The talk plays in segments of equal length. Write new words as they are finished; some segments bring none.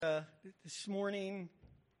This morning,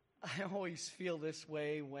 I always feel this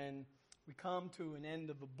way when we come to an end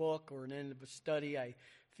of a book or an end of a study. I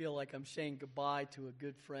feel like I'm saying goodbye to a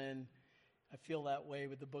good friend. I feel that way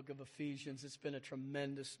with the book of Ephesians. It's been a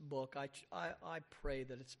tremendous book. I pray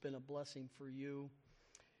that it's been a blessing for you.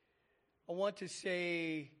 I want to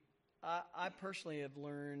say I personally have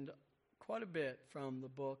learned quite a bit from the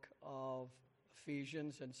book of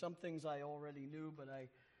Ephesians, and some things I already knew, but I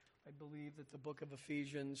believe that the book of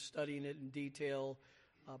Ephesians, studying it in detail,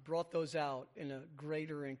 brought those out in a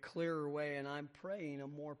greater and clearer way, and I'm praying a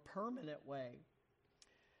more permanent way.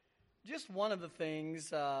 Just one of the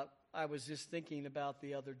things I was just thinking about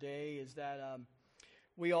the other day is that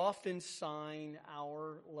we often sign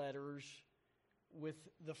our letters with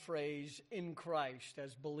the phrase, in Christ.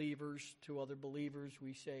 As believers to other believers,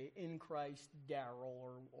 we say, in Christ,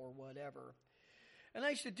 Darrell, or whatever. And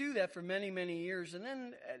I used to do that for many, many years. And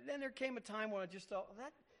then there came a time when I just thought,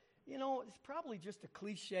 it's probably just a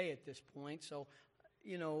cliche at this point. So,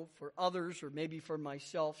 for others or maybe for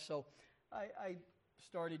myself. So I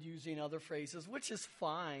started using other phrases, which is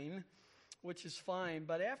fine.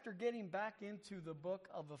 But after getting back into the book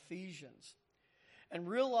of Ephesians and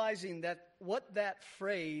realizing that what that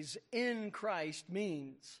phrase, in Christ,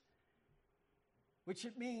 means, which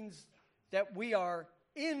it means that we are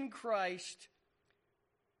in Christ,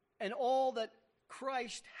 and all that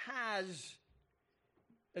Christ has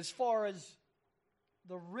as far as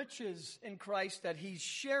the riches in Christ that He's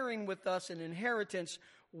sharing with us, an inheritance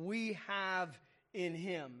we have in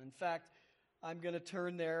Him. In fact, I'm going to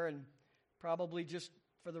turn there and probably just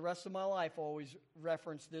for the rest of my life always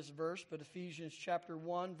reference this verse, but Ephesians chapter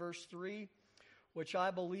 1, verse 3, which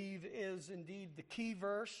I believe is indeed the key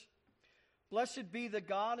verse. Blessed be the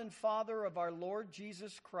God and Father of our Lord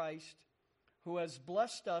Jesus Christ, who has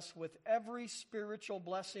blessed us with every spiritual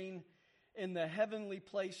blessing in the heavenly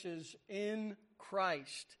places in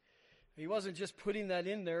Christ. He wasn't just putting that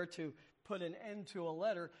in there to put an end to a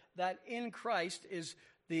letter. That in Christ is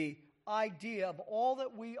the idea of all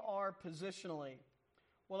that we are positionally.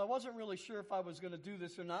 Well, I wasn't really sure if I was going to do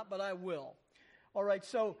this or not, but I will. All right,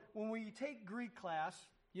 so when we take Greek class,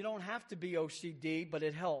 you don't have to be OCD, but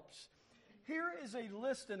it helps. Here is a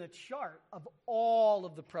list and a chart of all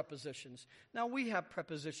of the prepositions. Now, we have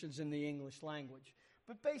prepositions in the English language,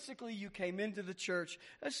 but basically you came into the church.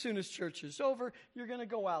 As soon as church is over, you're going to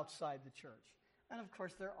go outside the church. And, of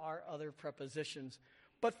course, there are other prepositions.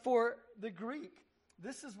 But for the Greek,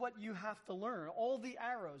 this is what you have to learn, all the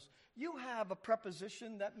arrows. You have a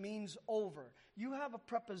preposition that means over. You have a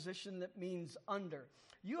preposition that means under.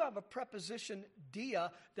 You have a preposition,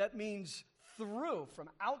 dia, that means through, from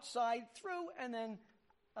outside through, and then,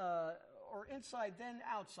 or inside, then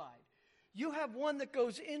outside. You have one that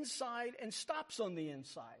goes inside and stops on the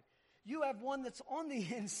inside. You have one that's on the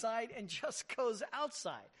inside and just goes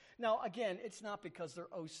outside. Now, again, it's not because they're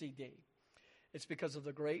OCD. It's because of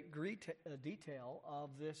the great detail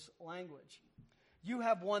of this language. You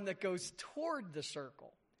have one that goes toward the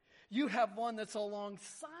circle. You have one that's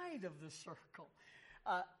alongside of the circle.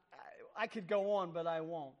 I could go on, but I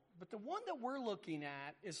won't. But the one that we're looking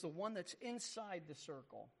at is the one that's inside the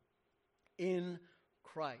circle, in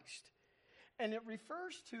Christ. And it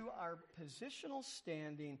refers to our positional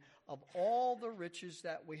standing of all the riches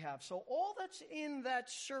that we have. So all that's in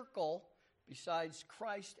that circle, besides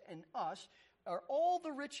Christ and us, are all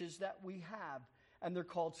the riches that we have. And they're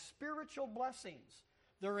called spiritual blessings.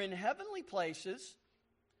 They're in heavenly places,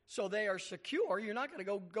 so they are secure. You're not going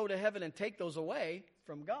to go to heaven and take those away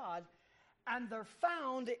from God. And they're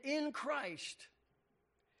found in Christ.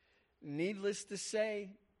 Needless to say,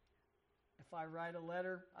 if I write a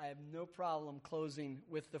letter, I have no problem closing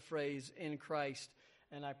with the phrase, in Christ.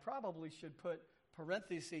 And I probably should put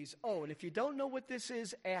parentheses, and if you don't know what this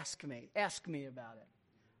is, ask me. Ask me about it.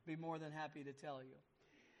 Be more than happy to tell you.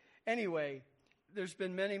 Anyway, there's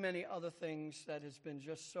been many, many other things that has been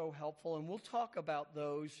just so helpful, and we'll talk about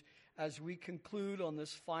those as we conclude on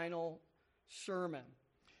this final sermon.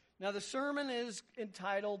 Now, the sermon is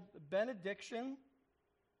entitled Benediction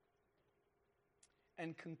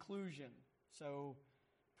and Conclusion. So,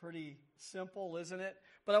 pretty simple, isn't it?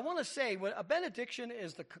 But I want to say, a benediction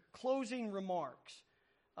is the closing remarks,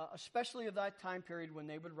 especially of that time period when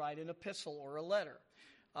they would write an epistle or a letter.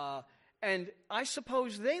 And I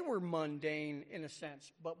suppose they were mundane in a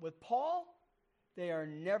sense. But with Paul, they are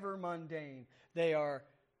never mundane. They are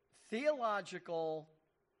theological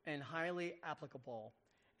and highly applicable.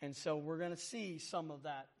 And so we're going to see some of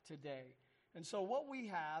that today. And so what we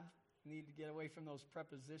have, need to get away from those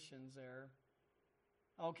prepositions there.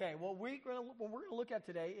 Okay, what we're going to look at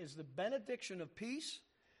today is the benediction of peace,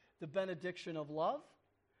 the benediction of love,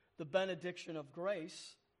 the benediction of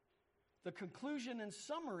grace, the conclusion and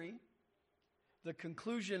summary, the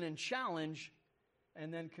conclusion and challenge,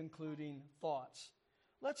 and then concluding thoughts.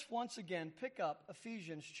 Let's once again pick up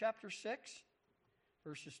Ephesians chapter 6,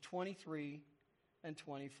 verses 23 and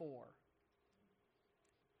 24.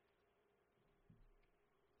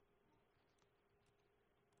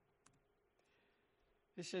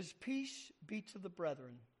 It says, "Peace be to the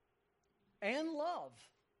brethren, and love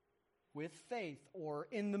with faith," or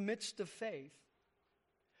in the midst of faith,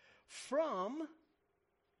 "from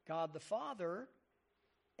God the Father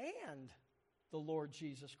and the Lord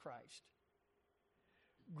Jesus Christ.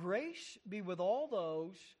 Grace be with all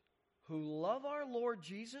those who love our Lord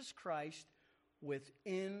Jesus Christ with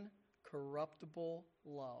incorruptible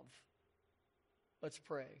love." Let's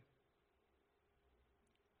pray.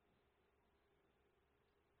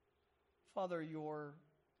 Father, your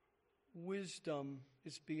wisdom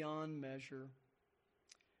is beyond measure.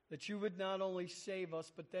 That you would not only save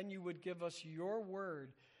us, but then you would give us your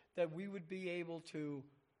word, that we would be able to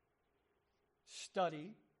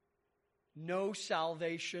study, know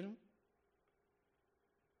salvation,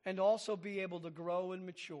 and also be able to grow and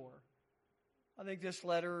mature. I think this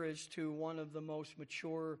letter is to one of the most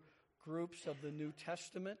mature groups of the New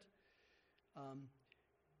Testament. And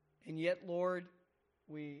yet, Lord,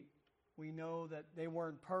 we know that they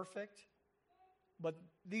weren't perfect, but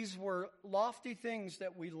these were lofty things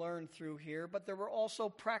that we learned through here, but there were also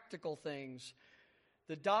practical things.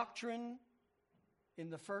 The doctrine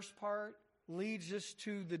in the first part leads us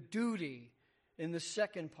to the duty in the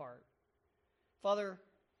second part. Father,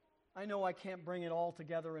 I know I can't bring it all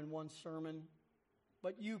together in one sermon,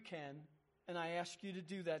 but you can, and I ask you to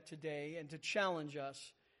do that today and to challenge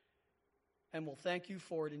us, and we'll thank you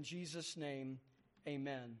for it in Jesus' name.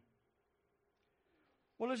 Amen.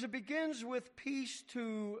 Well, as it begins with peace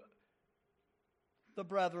to the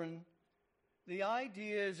brethren, the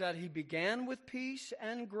idea is that he began with peace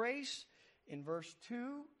and grace in verse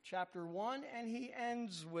 2, chapter 1, and he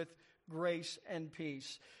ends with grace and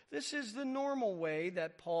peace. This is the normal way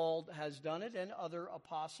that Paul has done it and other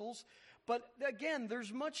apostles. But again,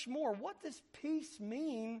 there's much more. What does peace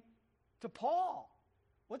mean to Paul?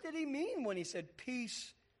 What did he mean when he said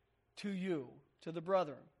peace to you, to the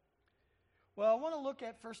brethren? Well, I want to look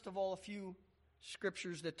at, first of all, a few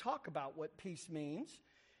scriptures that talk about what peace means.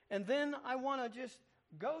 And then I want to just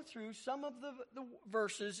go through some of the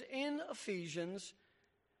verses in Ephesians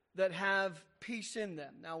that have peace in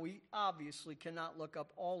them. Now, we obviously cannot look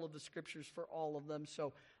up all of the scriptures for all of them,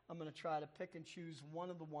 so I'm going to try to pick and choose one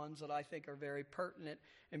of the ones that I think are very pertinent,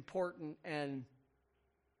 important, and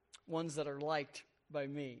ones that are liked by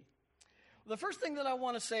me. The first thing that I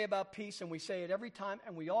want to say about peace, and we say it every time,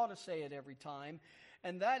 and we ought to say it every time,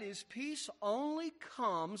 and that is peace only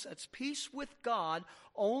comes, that's peace with God,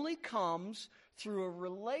 only comes through a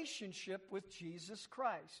relationship with Jesus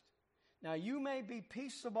Christ. Now, you may be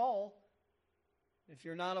peaceable if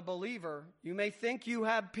you're not a believer. You may think you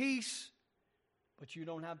have peace, but you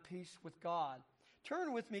don't have peace with God.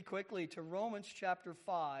 Turn with me quickly to Romans chapter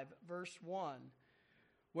 5, verse 1,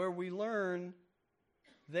 where we learn,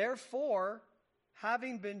 "Therefore,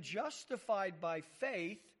 having been justified by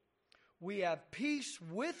faith, we have peace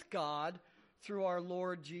with God through our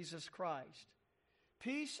Lord Jesus Christ."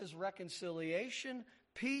 Peace is reconciliation.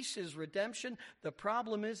 Peace is redemption. The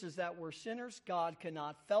problem is that we're sinners. God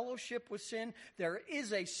cannot fellowship with sin. There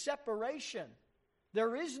is a separation.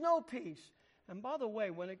 There is no peace. And by the way,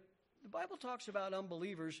 when the Bible talks about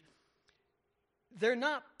unbelievers, they're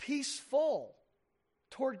not peaceful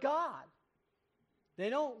toward God. They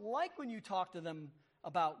don't like when you talk to them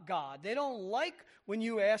about God. They don't like when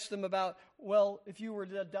you ask them about, well, if you were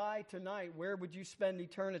to die tonight, where would you spend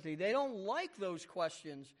eternity? They don't like those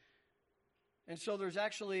questions. And so there's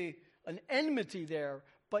actually an enmity there.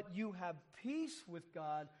 But you have peace with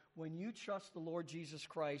God when you trust the Lord Jesus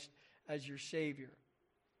Christ as your Savior.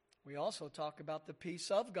 We also talk about the peace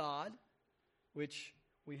of God, which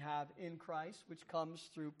we have in Christ, which comes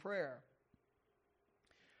through prayer.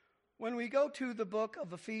 When we go to the book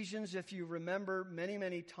of Ephesians, if you remember many,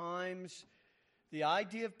 many times, the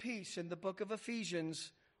idea of peace in the book of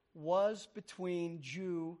Ephesians was between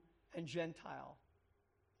Jew and Gentile.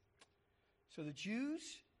 So the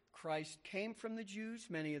Jews, Christ came from the Jews.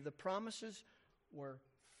 Many of the promises were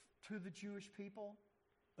to the Jewish people.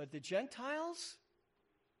 But the Gentiles,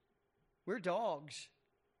 we're dogs.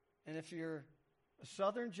 And if you're a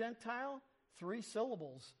southern Gentile, 3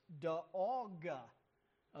 syllables, dog.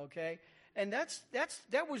 Okay? And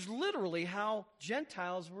that was literally how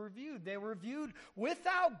Gentiles were viewed. They were viewed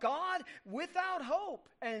without God, without hope.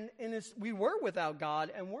 And we were without God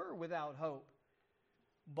and were without hope.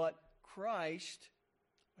 But Christ,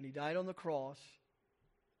 when he died on the cross,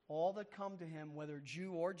 all that come to him, whether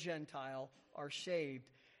Jew or Gentile, are saved.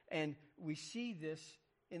 And we see this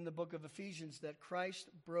in the book of Ephesians, that Christ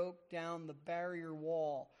broke down the barrier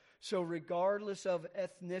wall. So regardless of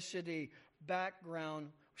ethnicity, background,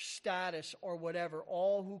 status, or whatever,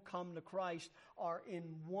 all who come to Christ are in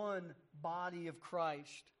one body of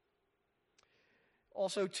Christ.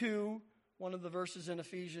 Also, too, one of the verses in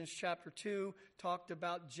Ephesians chapter 2 talked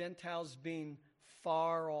about Gentiles being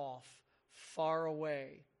far off, far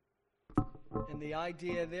away. And the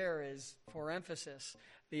idea there is, for emphasis,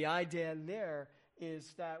 the idea there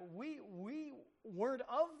is that we weren't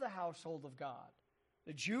of the household of God.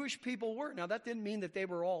 The Jewish people were. Now, that didn't mean that they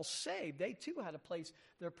were all saved. They, too, had to place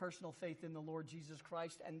their personal faith in the Lord Jesus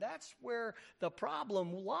Christ, and that's where the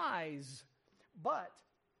problem lies. But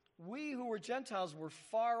we who were Gentiles were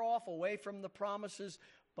far off, away from the promises,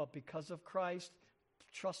 but because of Christ,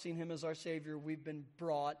 trusting him as our Savior, we've been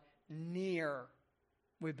brought near.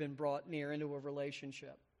 We've been brought near into a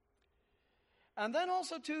relationship. And then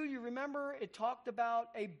also, too, you remember it talked about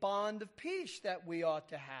a bond of peace that we ought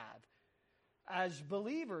to have as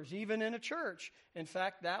believers, even in a church. In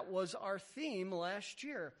fact, that was our theme last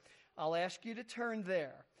year. I'll ask you to turn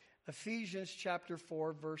there. Ephesians chapter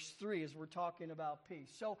 4, verse 3, as we're talking about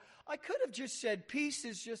peace. So I could have just said peace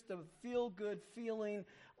is just a feel-good feeling.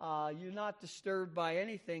 You're not disturbed by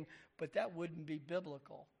anything, but that wouldn't be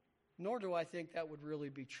biblical. Nor do I think that would really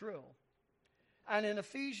be true. And in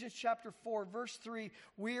Ephesians chapter 4, verse 3,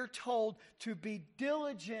 we are told to be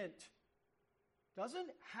diligent. Doesn't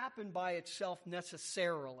happen by itself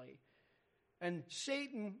necessarily. And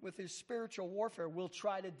Satan, with his spiritual warfare, will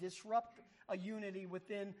try to disrupt a unity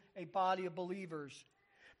within a body of believers.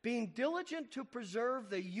 Being diligent to preserve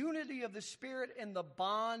the unity of the Spirit in the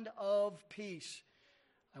bond of peace.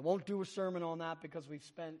 I won't do a sermon on that because we've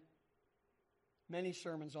spent many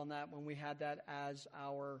sermons on that when we had that as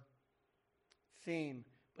our theme.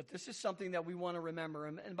 But this is something that we want to remember.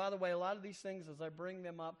 And by the way, a lot of these things, as I bring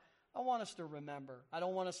them up, I want us to remember. I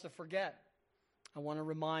don't want us to forget. I want to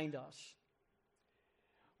remind us.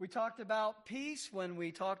 We talked about peace when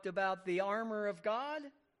we talked about the armor of God.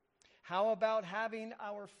 How about having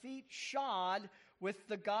our feet shod with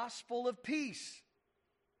the gospel of peace?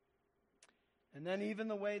 And then even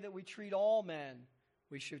the way that we treat all men,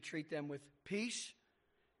 we should treat them with peace,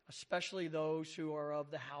 especially those who are of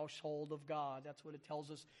the household of God. That's what it tells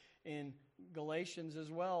us in Galatians as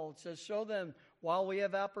well. It says, so then, while we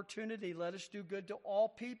have opportunity, let us do good to all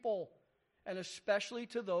people, and especially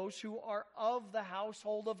to those who are of the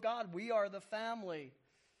household of God. We are the family.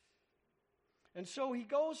 And so he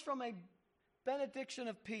goes from a benediction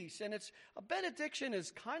of peace, and a benediction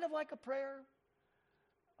is kind of like a prayer.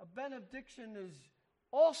 A benediction is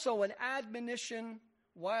also an admonition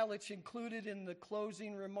while it's included in the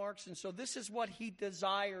closing remarks. And so this is what he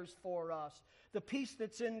desires for us. The peace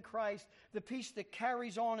that's in Christ, the peace that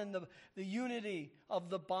carries on in the unity of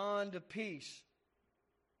the bond of peace.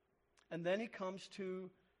 And then he comes to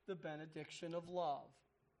the benediction of love.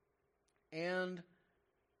 And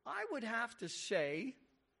I would have to say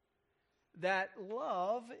that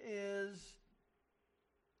love is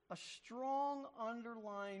a strong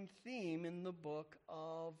underlying theme in the book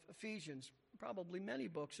of Ephesians. Probably many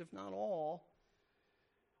books, if not all.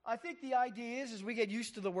 I think the idea is, as we get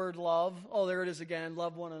used to the word love, oh, there it is again,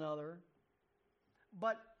 love one another.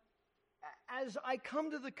 But as I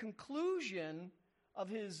come to the conclusion of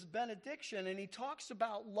his benediction, and he talks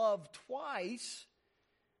about love twice,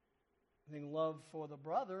 I think love for the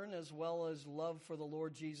brethren as well as love for the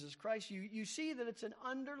Lord Jesus Christ, you see that it's an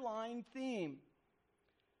underlying theme.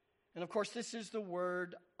 And of course, this is the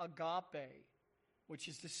word agape, which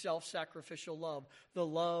is the self-sacrificial love, the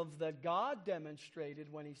love that God demonstrated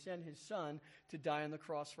when he sent his Son to die on the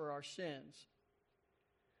cross for our sins.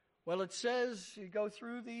 Well, it says, you go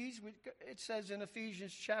through these, it says in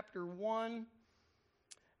Ephesians chapter 1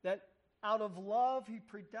 that out of love he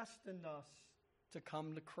predestined us to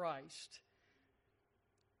come to Christ.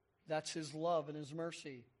 That's his love and his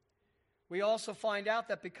mercy. We also find out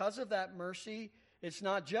that because of that mercy, it's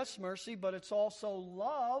not just mercy, but it's also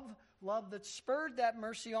love that spurred that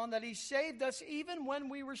mercy on, that he saved us even when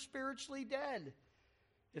we were spiritually dead.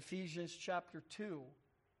 Ephesians chapter 2.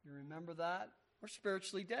 You remember that? We're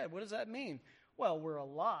spiritually dead. What does that mean? Well, we're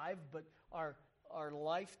alive, but our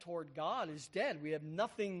life toward God is dead. We have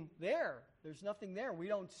nothing there. There's nothing there. We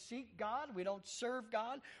don't seek God. We don't serve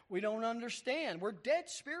God. We don't understand. We're dead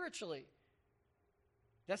spiritually.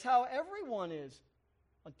 That's how everyone is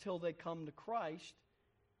until they come to Christ,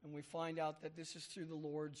 and we find out that this is through the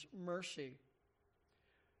Lord's mercy.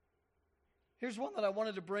 Here's one that I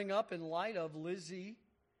wanted to bring up in light of Lizzie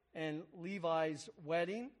and Levi's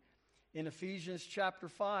wedding in Ephesians chapter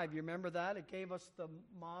 5. You remember that? It gave us the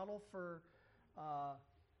model for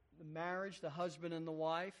the marriage, the husband and the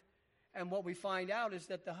wife. And what we find out is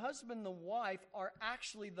that the husband and the wife are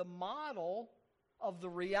actually the model of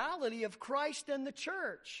the reality of Christ and the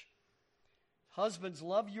church. Husbands,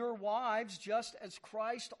 love your wives just as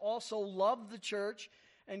Christ also loved the church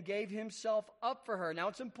and gave himself up for her. Now,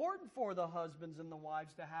 it's important for the husbands and the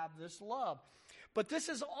wives to have this love. But this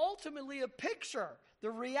is ultimately a picture.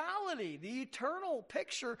 The reality, the eternal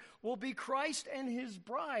picture will be Christ and his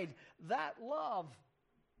bride, that love.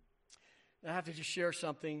 I have to just share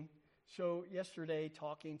something. So yesterday,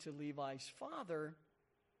 talking to Levi's father,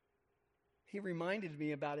 he reminded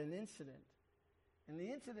me about an incident. And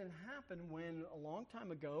the incident happened when, a long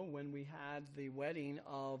time ago, when we had the wedding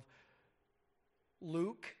of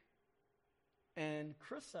Luke and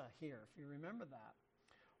Chrissa here, if you remember that.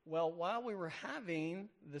 Well, while we were having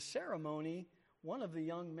the ceremony, one of the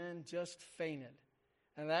young men just fainted.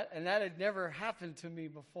 And that had never happened to me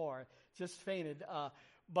before, just fainted.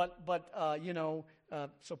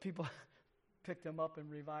 So people picked him up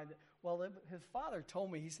and revived it. Well, his father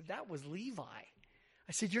told me, he said, that was Levi.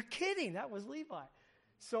 I said, you're kidding, that was Levi.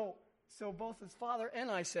 So both his father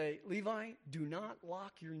and I say, Levi, do not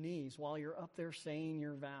lock your knees while you're up there saying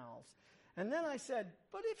your vows. And then I said,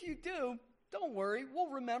 but if you do, don't worry, we'll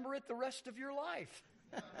remember it the rest of your life.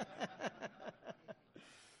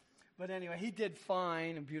 But anyway, he did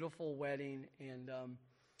fine, a beautiful wedding. And,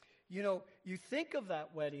 you think of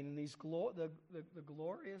that wedding and these the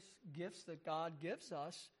glorious gifts that God gives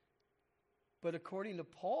us. But according to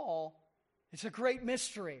Paul, it's a great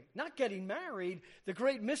mystery. Not getting married. The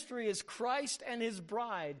great mystery is Christ and his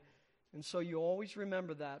bride. And so you always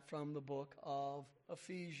remember that from the book of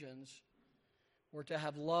Ephesians. We're to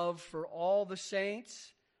have love for all the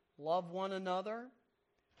saints, love one another.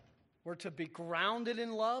 We're to be grounded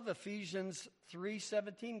in love, Ephesians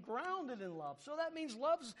 3:17, grounded in love. So that means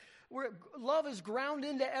love is ground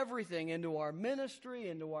into everything, into our ministry,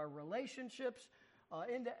 into our relationships,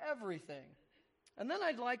 into everything. And then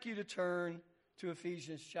I'd like you to turn to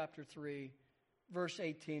Ephesians chapter 3, verse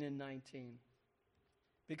 18 and 19.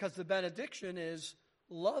 Because the benediction is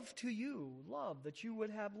love to you, love, that you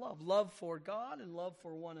would have love for God and love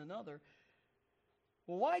for one another.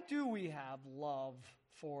 Well, why do we have love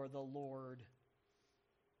for the Lord?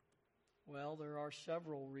 Well, there are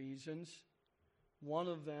several reasons. One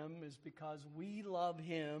of them is because we love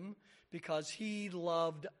him, because he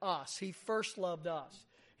loved us. He first loved us.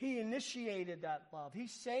 He initiated that love. He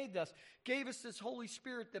saved us, gave us this Holy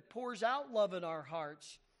Spirit that pours out love in our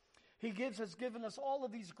hearts. He has given us all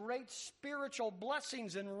of these great spiritual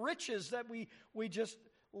blessings and riches that we just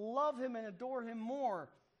love him and adore him more.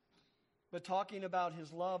 But talking about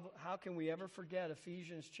his love, how can we ever forget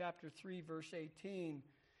Ephesians chapter 3, verse 18,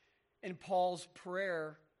 in Paul's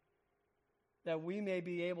prayer, that we may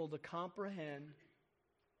be able to comprehend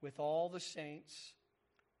with all the saints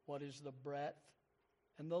what is the breadth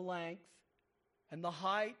and the length and the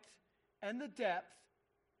height and the depth,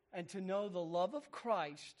 and to know the love of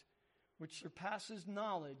Christ, which surpasses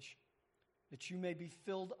knowledge, that you may be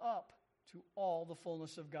filled up to all the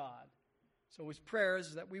fullness of God. So his prayer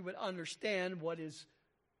is that we would understand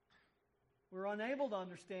we're unable to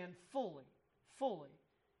understand fully,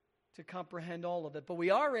 to comprehend all of it. But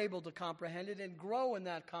we are able to comprehend it and grow in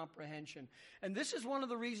that comprehension. And this is one of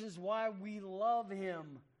the reasons why we love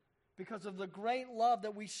him, because of the great love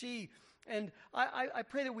that we see. And I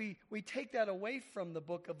pray that we take that away from the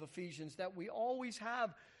book of Ephesians, that we always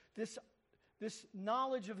have this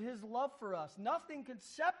knowledge of his love for us. Nothing can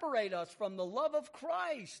separate us from the love of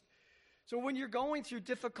Christ. So when you're going through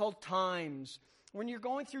difficult times, when you're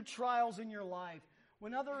going through trials in your life,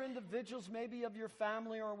 when other individuals, maybe of your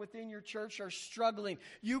family or within your church, are struggling,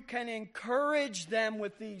 you can encourage them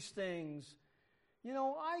with these things.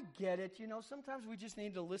 I get it. Sometimes we just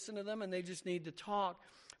need to listen to them and they just need to talk.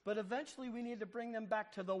 But eventually we need to bring them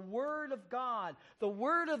back to the Word of God. The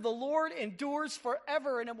Word of the Lord endures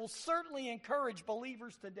forever, and it will certainly encourage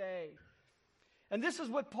believers today. And this is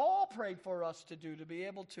what Paul prayed for us to do, to be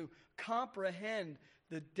able to comprehend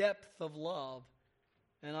the depth of love.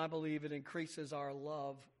 And I believe it increases our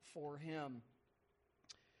love for him.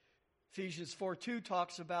 Ephesians 4:2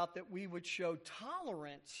 talks about that we would show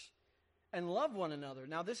tolerance and love one another.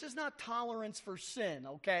 Now, this is not tolerance for sin,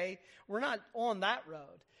 okay? We're not on that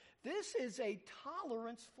road. This is a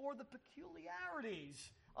tolerance for the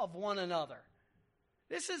peculiarities of one another.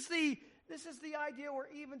 This is the idea where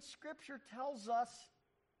even Scripture tells us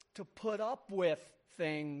to put up with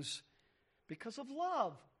things because of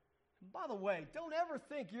love. By the way, don't ever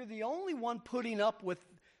think you're the only one putting up with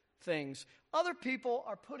things. Other people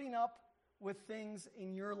are putting up with things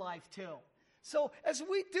in your life too. So as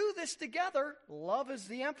we do this together, love is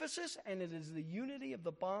the emphasis, and it is the unity of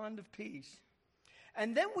the bond of peace.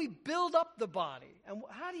 And then we build up the body. And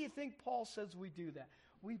how do you think Paul says we do that?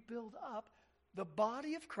 We build up the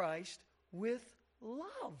body of Christ with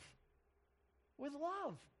love. With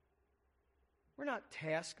love. We're not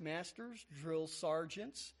taskmasters, drill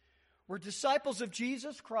sergeants. We're disciples of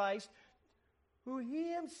Jesus Christ, who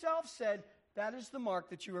he himself said, that is the mark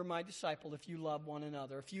that you are my disciple if you love one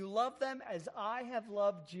another. If you love them as I have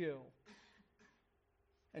loved you.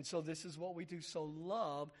 And so this is what we do. So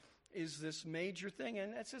love is this major thing.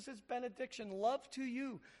 And it says it's benediction. Love to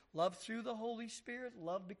you. Love through the Holy Spirit.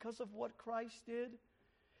 Love because of what Christ did.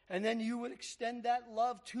 And then you would extend that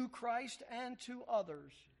love to Christ and to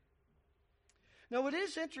others. Now it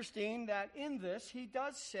is interesting that in this he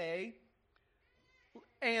does say,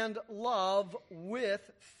 and love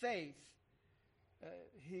with faith.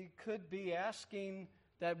 He could be asking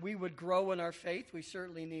that we would grow in our faith. We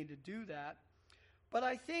certainly need to do that. But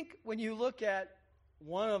I think when you look at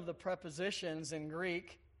one of the prepositions in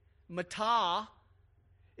Greek, meta,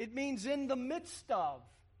 it means in the midst of.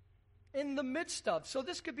 In the midst of. So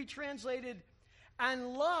this could be translated,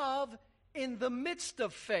 and love in the midst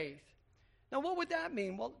of faith. Now what would that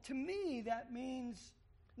mean? Well, to me that means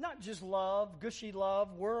not just love, gushy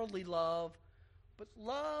love, worldly love, but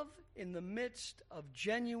love in the midst of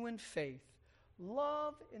genuine faith.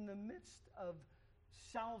 Love in the midst of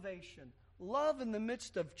salvation. Love in the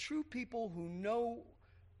midst of true people who know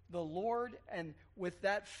the Lord, and with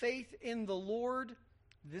that faith in the Lord,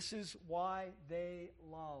 this is why they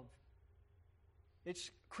love.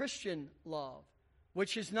 It's Christian love,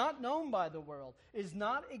 which is not known by the world, is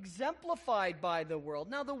not exemplified by the world.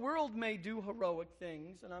 Now, the world may do heroic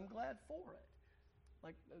things, and I'm glad for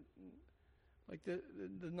it. Like the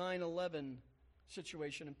 9/11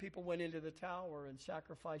 situation, and people went into the tower and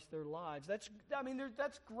sacrificed their lives. That's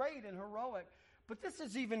great and heroic, but this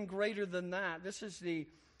is even greater than that. This is the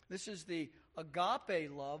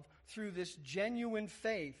agape love through this genuine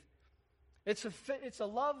faith. It's a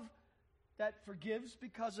love that forgives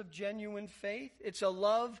because of genuine faith. It's a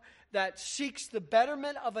love that seeks the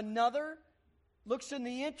betterment of another, looks in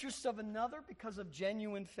the interests of another because of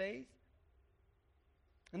genuine faith.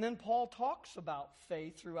 And then Paul talks about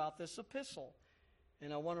faith throughout this epistle.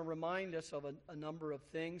 And I want to remind us of a number of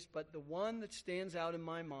things, but the one that stands out in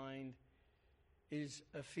my mind is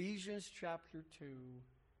Ephesians chapter 2,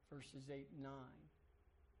 verses 8 and 9.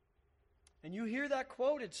 And you hear that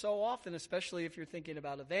quoted so often, especially if you're thinking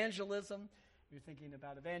about evangelism, you're thinking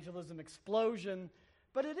about evangelism explosion.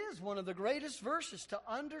 But it is one of the greatest verses to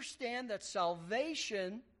understand that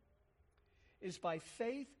salvation is by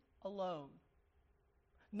faith alone.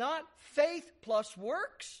 Not faith plus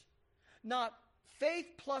works, not faith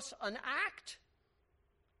plus an act,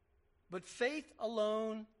 but faith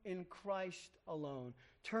alone in Christ alone.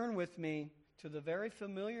 Turn with me to the very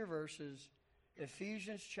familiar verses,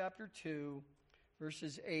 Ephesians chapter 2,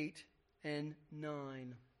 verses 8 and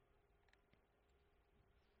 9.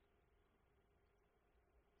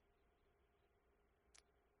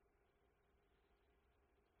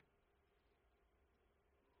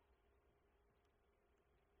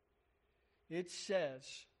 It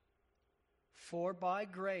says, for by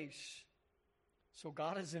grace, so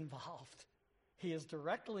God is involved. He is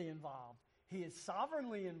directly involved. He is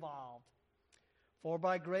sovereignly involved. For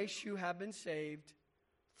by grace you have been saved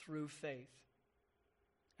through faith.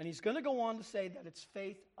 And he's going to go on to say that it's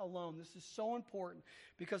faith alone. This is so important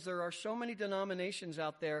because there are so many denominations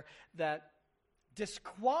out there that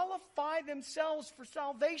disqualify themselves for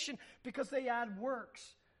salvation because they add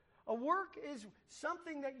works. A work is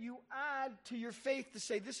something that you add to your faith to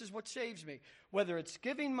say, this is what saves me. Whether it's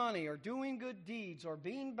giving money or doing good deeds or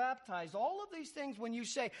being baptized, all of these things, when you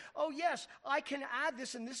say, oh yes, I can add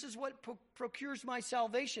this and this is what procures my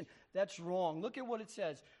salvation, that's wrong. Look at what it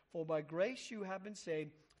says. For by grace you have been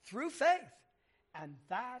saved through faith, and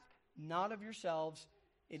that not of yourselves.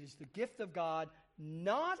 It is the gift of God,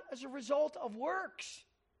 not as a result of works,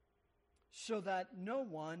 so that no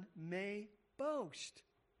one may boast.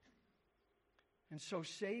 And so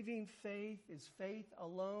saving faith is faith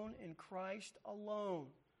alone in Christ alone.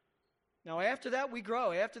 Now after that we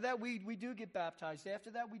grow. After that we do get baptized.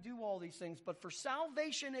 After that we do all these things. But for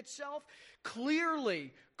salvation itself,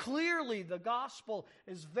 clearly the gospel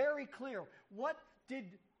is very clear. What did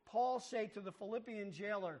Paul say to the Philippian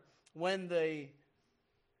jailer when the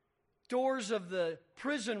doors of the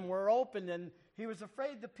prison were opened and He was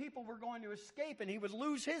afraid the people were going to escape and he would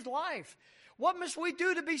lose his life. What must we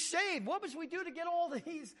do to be saved? What must we do to get all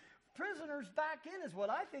these prisoners back in, is what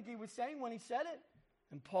I think he was saying when he said it.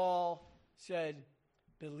 And Paul said,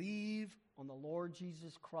 believe on the Lord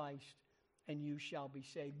Jesus Christ and you shall be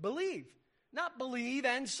saved. Believe. Not believe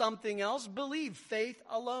and something else. Believe. Faith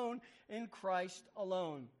alone in Christ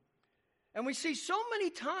alone. And we see so many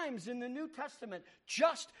times in the New Testament,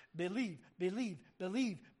 just believe, believe,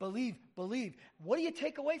 believe, believe, believe. What do you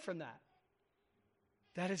take away from that?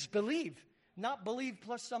 That is believe, not believe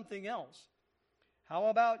plus something else. How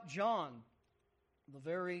about John? The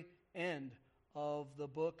very end of the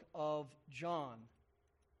book of John.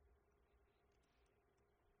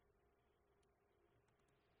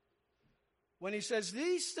 When he says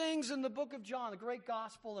these things in the book of John, a great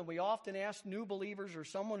gospel, and we often ask new believers or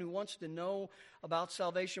someone who wants to know about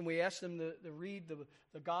salvation, we ask them to read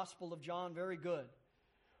the gospel of John. Very good.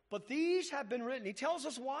 But these have been written. He tells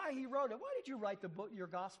us why he wrote it. Why did you write the book, your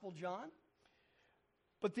gospel, John?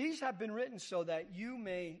 But these have been written so that you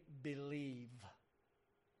may believe.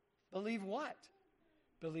 Believe what?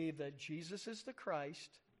 Believe that Jesus is the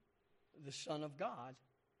Christ, the Son of God,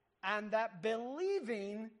 and that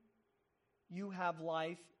believing you have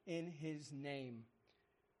life in his name.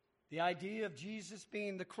 The idea of Jesus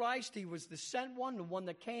being the Christ, he was the sent one, the one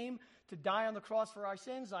that came to die on the cross for our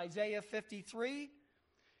sins, Isaiah 53.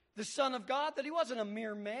 The Son of God, that he wasn't a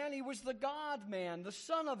mere man, he was the God-man, the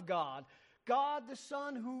Son of God. God the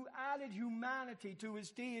Son who added humanity to his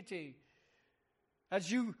deity.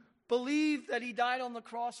 As you believe that he died on the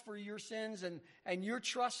cross for your sins and your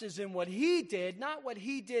trust is in what he did, not what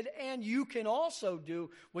he did and you can also do,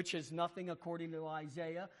 which is nothing according to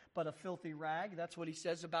Isaiah, but a filthy rag. That's what he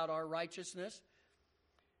says about our righteousness.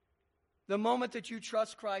 The moment that you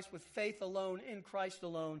trust Christ with faith alone, in Christ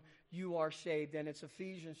alone, you are saved. And it's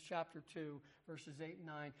Ephesians chapter 2, verses 8 and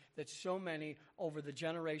 9, that so many over the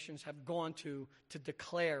generations have gone to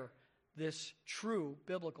declare this true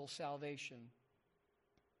biblical salvation.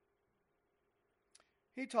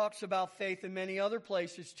 He talks about faith in many other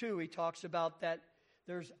places too. He talks about that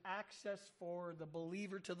there's access for the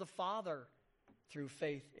believer to the Father through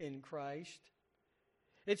faith in Christ.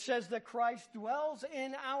 It says that Christ dwells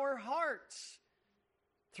in our hearts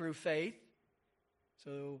through faith.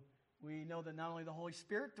 So we know that not only the Holy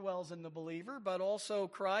Spirit dwells in the believer, but also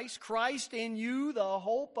Christ. Christ in you, the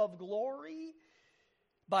hope of glory,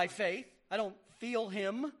 by faith. I don't feel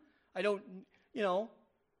him. I don't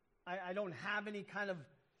have any kind of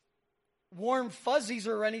warm fuzzies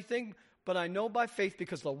or anything, but I know by faith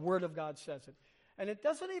because the Word of God says it. And it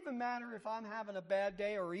doesn't even matter if I'm having a bad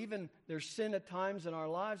day or even there's sin at times in our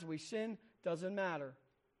lives. We sin, doesn't matter.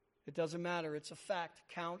 It doesn't matter. It's a fact.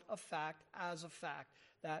 Count a fact as a fact.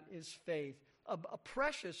 That is faith, a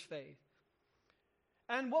precious faith.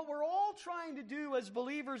 And what we're all trying to do as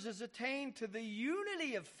believers is attain to the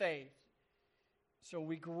unity of faith. So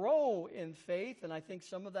we grow in faith, and I think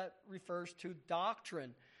some of that refers to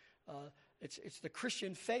doctrine. It's the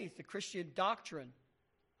Christian faith, the Christian doctrine.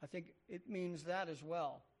 I think it means that as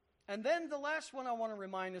well. And then the last one I want to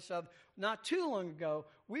remind us of, not too long ago,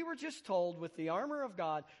 we were just told with the armor of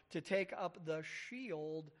God to take up the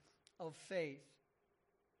shield of faith,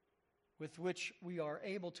 with which we are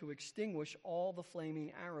able to extinguish all the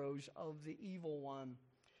flaming arrows of the evil one.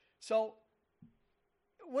 So,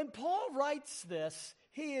 when Paul writes this,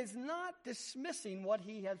 he is not dismissing what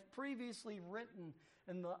he has previously written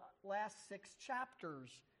in the last 6 chapters.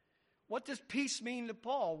 What does peace mean to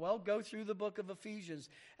Paul? Well, go through the book of Ephesians.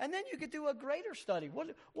 And then you could do a greater study.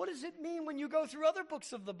 What does it mean when you go through other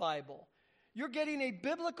books of the Bible? You're getting a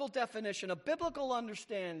biblical definition, a biblical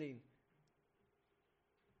understanding.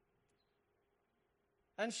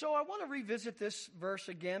 And so I want to revisit this verse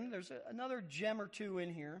again. There's another gem or two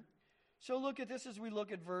in here. So look at this as we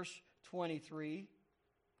look at verse 23.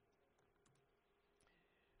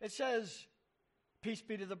 It says, peace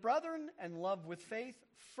be to the brethren and love with faith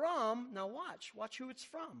from, now watch who it's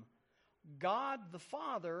from, God the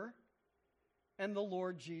Father and the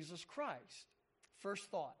Lord Jesus Christ.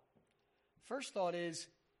 First thought is,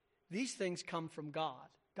 these things come from God.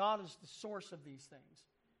 God is the source of these things.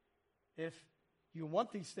 If you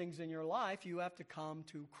want these things in your life, you have to come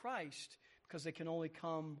to Christ, because they can only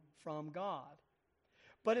come from God.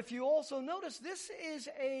 But if you also notice, this is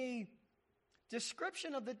a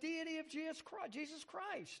description of the deity of Jesus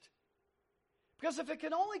Christ. Because if it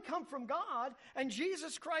can only come from God, and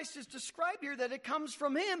Jesus Christ is described here that it comes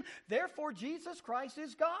from him, therefore Jesus Christ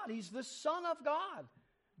is God. He's the Son of God.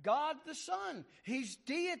 God the Son. He's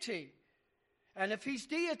deity. And if he's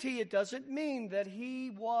deity, it doesn't mean that he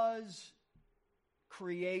was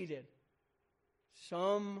created.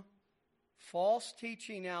 some false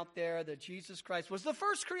teaching out there that Jesus Christ was the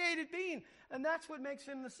first created being, and that's what makes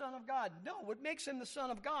him the Son of God. No, what makes him the Son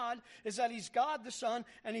of God is that he's God the Son,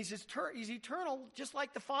 and he's eternal, just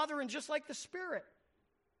like the Father and just like the Spirit.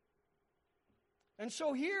 And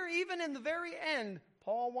so here, even in the very end,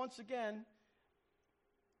 Paul, once again,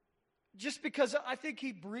 just because I think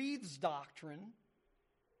he breathes doctrine,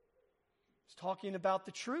 he's talking about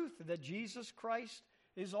the truth that Jesus Christ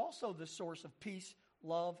is also the source of peace,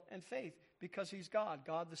 love, and faith, because he's God,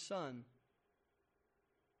 God the Son.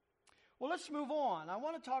 Well, let's move on. I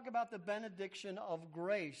want to talk about the benediction of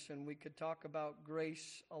grace, and we could talk about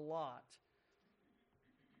grace a lot.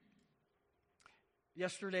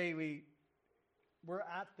 Yesterday, we were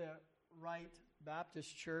at the Wright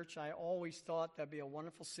Baptist Church. I always thought that'd be a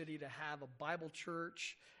wonderful city to have a Bible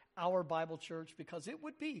church, our Bible church, because it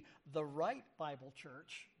would be the Wright Bible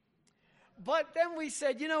Church. But then we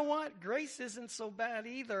said, you know what? Grace isn't so bad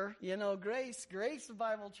either. You know, Grace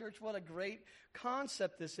Bible Church, what a great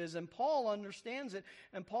concept this is. And Paul understands it,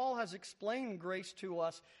 and Paul has explained grace to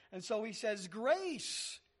us. And so he says,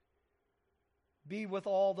 grace be with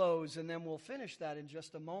all those, and then we'll finish that in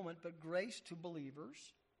just a moment. But grace to believers.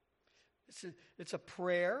 It's a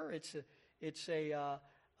prayer. It's a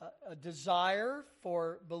desire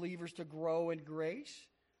for believers to grow in grace.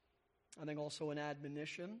 I think also an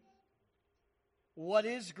admonition. What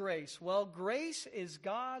is grace? Well, grace is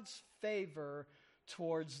God's favor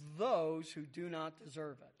towards those who do not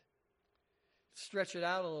deserve it. Stretch it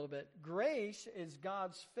out a little bit. Grace is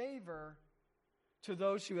God's favor to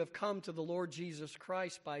those who have come to the Lord Jesus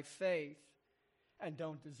Christ by faith and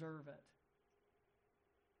don't deserve it.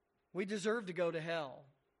 We deserve to go to hell.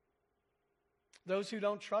 Those who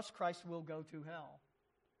don't trust Christ will go to hell.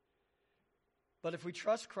 But if we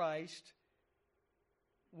trust Christ,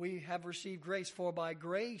 we have received grace, for by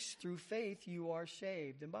grace through faith you are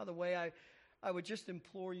saved. And by the way, I would just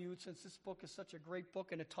implore you, since this book is such a great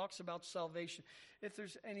book and it talks about salvation, if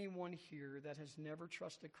there's anyone here that has never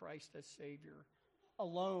trusted Christ as Savior,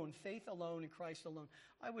 alone, faith alone in Christ alone,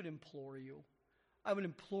 I would implore you. I would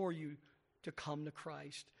implore you to come to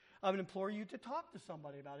Christ. I would implore you to talk to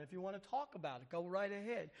somebody about it. If you want to talk about it, go right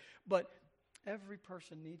ahead. But every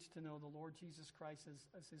person needs to know the Lord Jesus Christ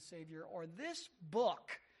as his Savior, or this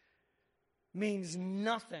book means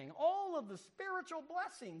nothing. All of the spiritual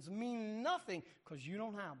blessings mean nothing because you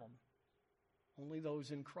don't have them. Only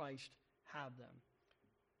those in Christ have them.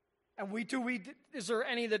 And is there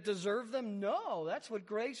any that deserve them? No, that's what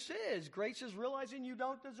grace is. Grace is realizing you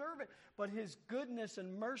don't deserve it, but his goodness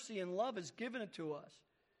and mercy and love has given it to us.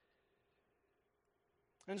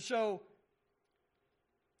 And so,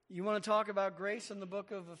 you want to talk about grace in the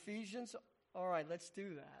book of Ephesians? All right, let's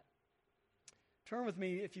do that. Turn with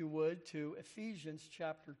me, if you would, to Ephesians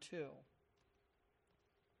chapter 2.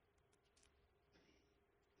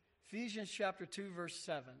 Ephesians chapter 2, verse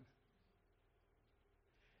 7.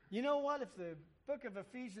 You know what? If the book of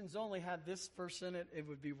Ephesians only had this verse in it, it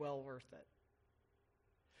would be well worth it.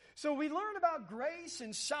 So we learn about grace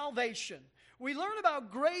and salvation. We learn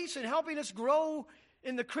about grace and helping us grow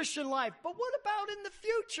in the Christian life. But what about in the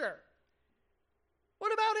future?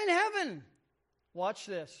 What about in heaven? Watch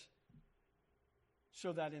this.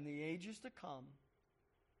 So that in the ages to come,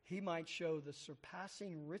 he might show the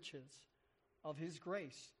surpassing riches of his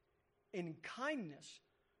grace in kindness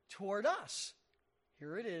toward us.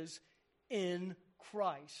 Here it is, in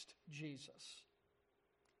Christ Jesus.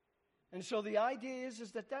 And so the idea is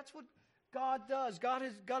that that's what God does. God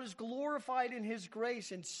is glorified in his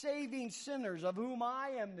grace in saving sinners, of whom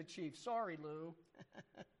I am the chief. Sorry, Lou.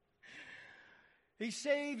 He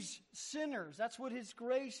saves sinners. That's what his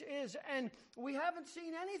grace is. And we haven't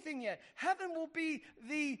seen anything yet. Heaven will be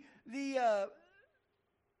the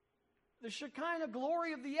Shekinah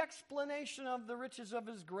glory of the explanation of the riches of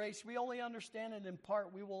his grace. We only understand it in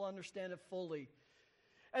part. We will understand it fully.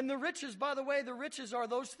 And the riches, by the way, the riches are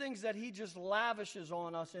those things that he just lavishes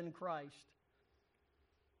on us in Christ.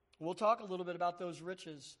 We'll talk a little bit about those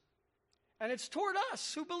riches. And it's toward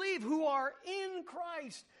us who believe, who are in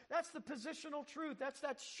Christ. That's the positional truth. That's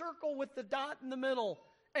that circle with the dot in the middle.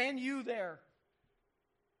 And you there.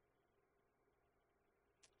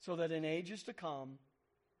 So that in ages to come,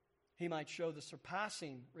 he might show the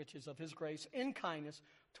surpassing riches of his grace in kindness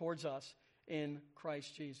towards us in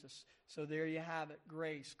Christ Jesus. So there you have it.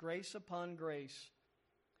 Grace. Grace upon grace.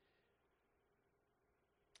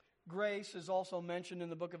 Grace is also mentioned in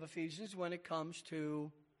the book of Ephesians when it comes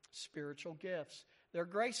to spiritual gifts. They're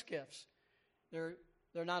grace gifts. They're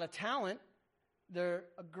not a talent. They're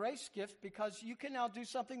a grace gift because you can now do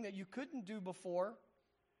something that you couldn't do before.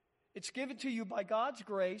 It's given to you by God's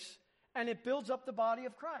grace, And it builds up the body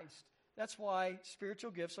of Christ. That's why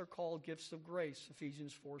spiritual gifts are called gifts of grace,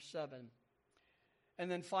 Ephesians 4:7.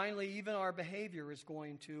 And then finally, even our behavior is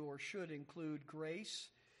going to or should include grace.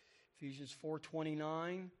 Ephesians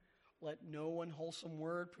 4:29, let no unwholesome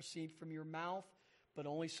word proceed from your mouth, but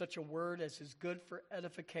only such a word as is good for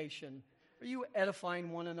edification. Are you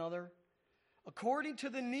edifying one another? According to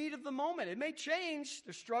the need of the moment. It may change.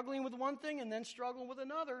 They're struggling with one thing and then struggling with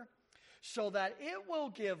another. So that it will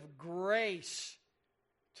give grace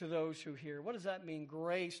to those who hear. What does that mean,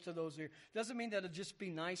 grace to those who hear? It doesn't mean that it'll just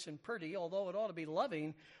be nice and pretty, although it ought to be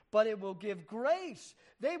loving, but it will give grace.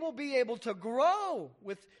 They will be able to grow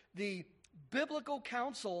with the biblical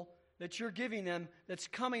counsel that you're giving them that's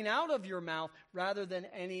coming out of your mouth rather than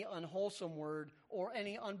any unwholesome word or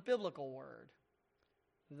any unbiblical word.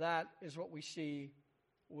 That is what we see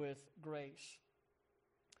with grace.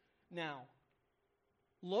 Now,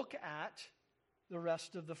 look at the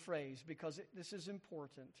rest of the phrase because this is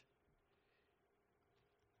important.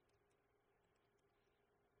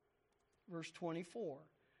 Verse 24.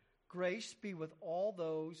 Grace be with all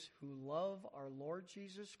those who love our Lord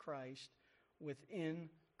Jesus Christ with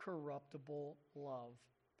incorruptible love.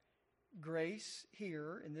 Grace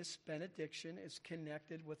here in this benediction is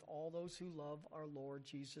connected with all those who love our Lord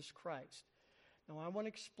Jesus Christ. Now I want to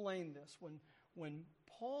explain this. When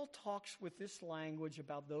Paul talks with this language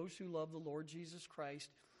about those who love the Lord Jesus Christ,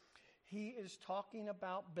 he is talking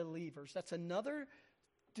about believers. That's another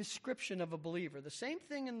description of a believer. The same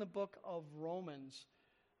thing in the book of Romans.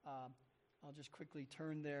 I'll just quickly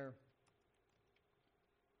turn there.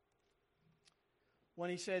 When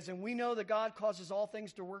he says, and we know that God causes all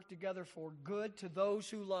things to work together for good to those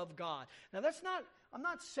who love God. Now I'm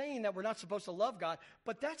not saying that we're not supposed to love God,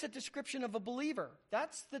 but that's a description of a believer.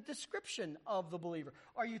 That's the description of the believer.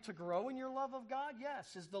 Are you to grow in your love of God?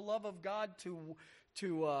 Yes. Is the love of God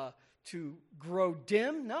to grow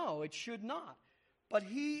dim? No, it should not. But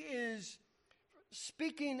he is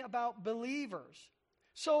speaking about believers.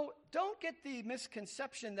 So don't get the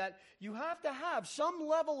misconception that you have to have some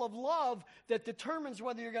level of love that determines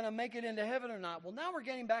whether you're going to make it into heaven or not. Well, now we're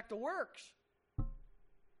getting back to works.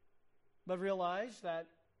 But realize that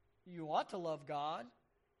you ought to love God.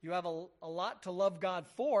 You have a lot to love God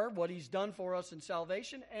for, what he's done for us in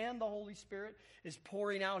salvation, and the Holy Spirit is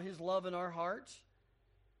pouring out his love in our hearts.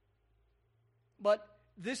 But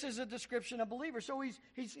this is a description of believers. So he's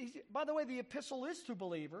by the way, the epistle is to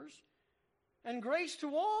believers. And grace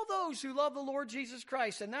to all those who love the Lord Jesus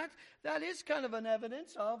Christ. And that is kind of an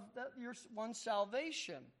evidence of your one's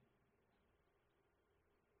salvation.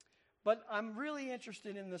 But I'm really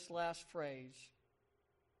interested in this last phrase.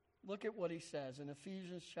 Look at what he says in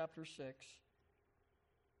Ephesians chapter 6,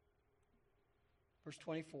 verse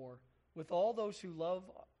 24. With all those who love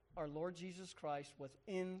our Lord Jesus Christ with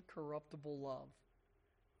incorruptible love.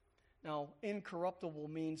 Now, incorruptible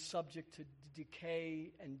means subject to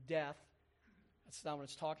decay and death. That's not what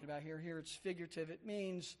it's talking about here. Here it's figurative. It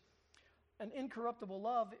means an incorruptible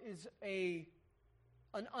love is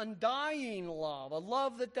an undying love, a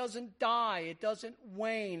love that doesn't die, it doesn't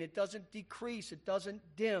wane, it doesn't decrease, it doesn't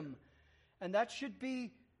dim. And that should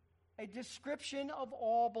be a description of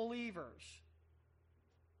all believers.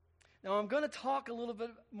 Now I'm going to talk a little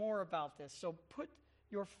bit more about this, so put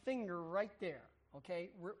your finger right there, okay?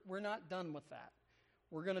 We're not done with that.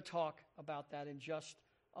 We're going to talk about that in just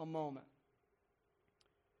a moment.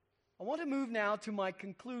 I want to move now to my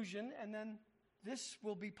conclusion, and then this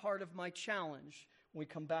will be part of my challenge when we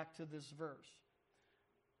come back to this verse.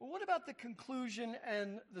 Well, what about the conclusion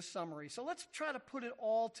and the summary? So let's try to put it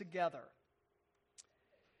all together.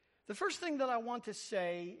 The first thing that I want to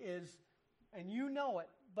say is, and you know it,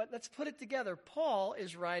 but let's put it together. Paul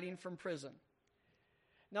is writing from prison.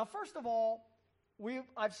 Now, first of all,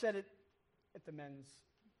 I've said it at the men's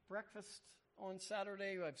breakfast on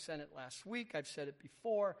Saturday. I've said it last week. I've said it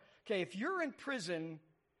before. Okay, if you're in prison,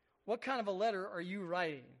 what kind of a letter are you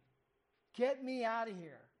writing? Get me out of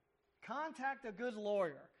here. Contact a good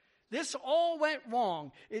lawyer. This all went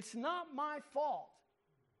wrong. It's not my fault.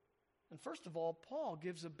 And first of all, Paul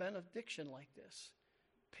gives a benediction like this.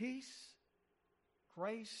 Peace,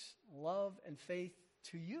 grace, love, and faith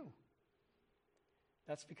to you.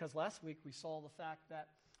 That's because last week we saw the fact that,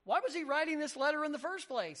 why was he writing this letter in the first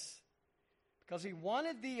place? Because he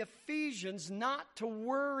wanted the Ephesians not to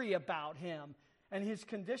worry about him and his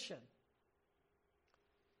condition.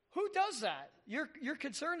 Who does that? You're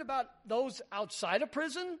concerned about those outside of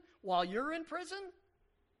prison while you're in prison?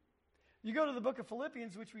 You go to the book of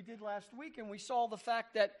Philippians, which we did last week, and we saw the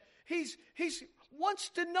fact that he's wants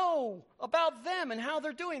to know about them and how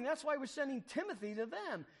they're doing. That's why we're sending Timothy to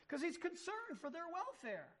them, because he's concerned for their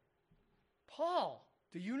welfare. Paul,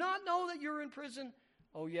 do you not know that you're in prison?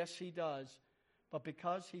 Oh, yes, he does. But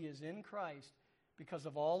because he is in Christ, because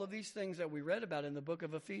of all of these things that we read about in the book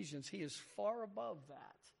of Ephesians, he is far above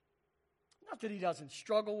that. Not that he doesn't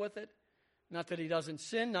struggle with it, not that he doesn't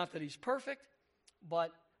sin, not that he's perfect,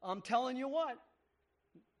 but I'm telling you what,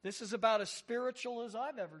 this is about as spiritual as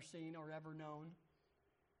I've ever seen or ever known.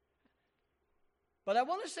 But I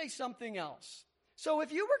want to say something else. So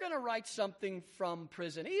if you were going to write something from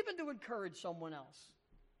prison, even to encourage someone else,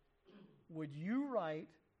 would you write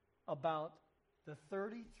about the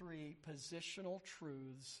 33 positional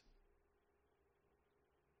truths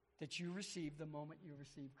that you received the moment you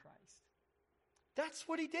received Christ? That's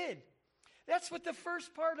what he did. That's what the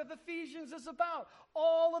first part of Ephesians is about.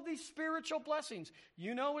 All of these spiritual blessings.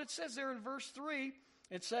 You know what it says there in verse 3?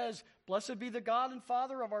 It says, "Blessed be the God and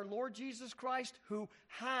Father of our Lord Jesus Christ, who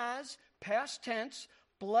has, past tense,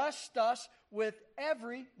 blessed us with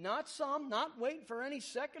every," not some, not waiting for any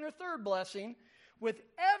second or third blessing, "with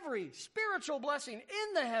every spiritual blessing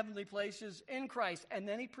in the heavenly places in Christ." And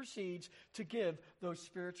then he proceeds to give those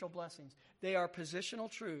spiritual blessings. They are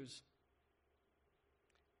positional truths.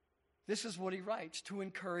 This is what he writes to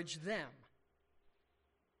encourage them.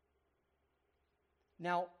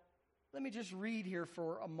 Now, let me just read here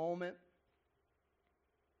for a moment.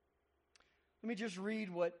 Let me just read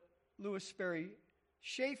what Louis Sperry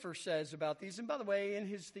Schaeffer says about these. And by the way, in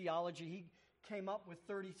his theology, he came up with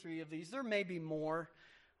 33 of these. There may be more,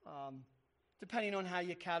 depending on how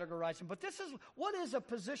you categorize them. But this is, what is a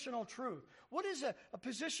positional truth? What is a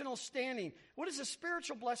positional standing? What is a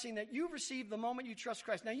spiritual blessing that you receive the moment you trust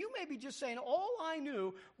Christ? Now, you may be just saying, all I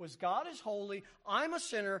knew was God is holy, I'm a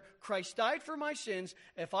sinner, Christ died for my sins.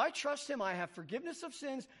 If I trust him, I have forgiveness of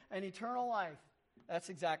sins and eternal life. That's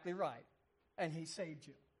exactly right. And he saved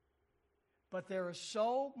you. But there is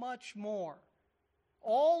so much more.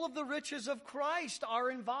 All of the riches of Christ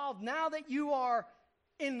are involved. Now that you are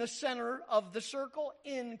in the center of the circle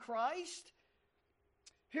in Christ,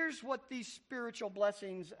 here's what these spiritual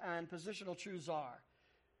blessings and positional truths are.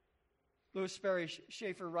 Louis Sperry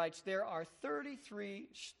Schaeffer writes, there are 33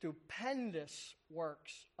 stupendous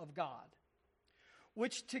works of God,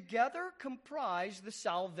 which together comprise the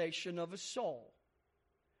salvation of a soul.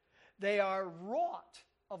 They are wrought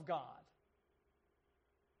of God.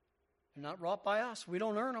 They're not wrought by us. We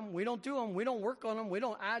don't earn them. We don't do them. We don't work on them. We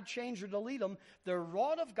don't add, change, or delete them. They're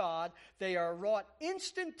wrought of God. They are wrought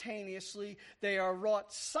instantaneously. They are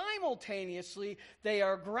wrought simultaneously. They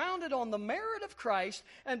are grounded on the merit of Christ,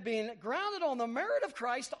 and being grounded on the merit of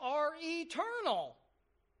Christ are eternal.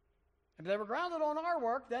 If they were grounded on our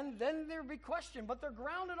work, then there'd be question. But they're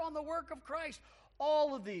grounded on the work of Christ.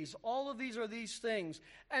 All of these are these things.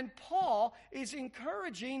 And Paul is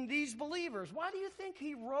encouraging these believers. Why do you think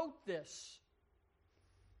he wrote this?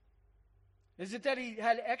 Is it that he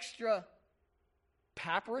had extra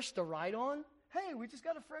papyrus to write on? Hey, we just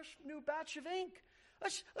got a fresh new batch of ink.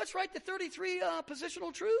 Let's write the 33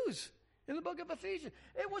 positional truths in the book of Ephesians.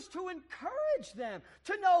 It was to encourage them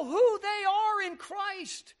to know who they are in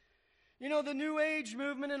Christ. You know, the New Age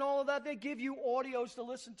movement and all of that, they give you audios to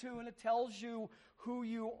listen to, and it tells you who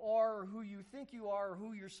you are, or who you think you are, or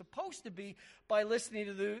who you're supposed to be by listening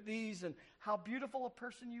to these, and how beautiful a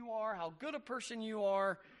person you are, how good a person you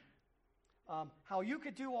are, how you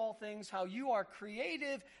could do all things, how you are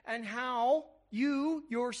creative, and how you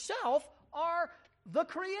yourself are the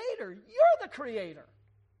creator. You're the creator.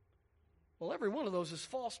 Well, every one of those is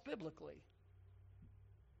false biblically.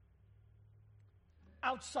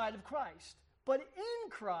 Outside of Christ. But in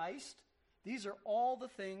Christ, these are all the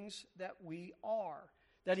things that we are,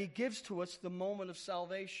 that he gives to us the moment of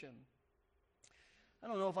salvation. I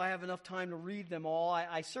don't know if I have enough time to read them all.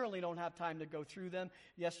 I certainly don't have time to go through them.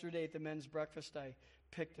 Yesterday at the men's breakfast, I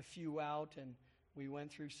picked a few out, and we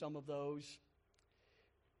went through some of those.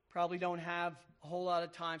 Probably don't have a whole lot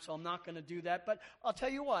of time, so I'm not going to do that. But I'll tell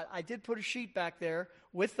you what, I did put a sheet back there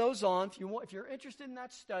with those on. If you're interested in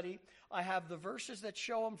that study, I have the verses that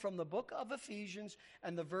show them from the book of Ephesians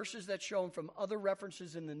and the verses that show them from other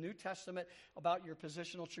references in the New Testament about your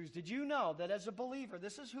positional truths. Did you know that as a believer,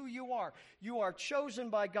 this is who you are? You are chosen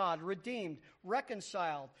by God, redeemed,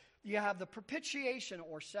 reconciled. You have the propitiation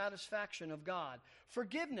or satisfaction of God.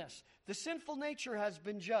 Forgiveness. The sinful nature has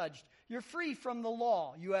been judged. You're free from the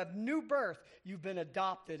law. You have new birth. You've been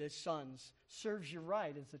adopted as sons. Serves you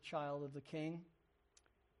right as a child of the King.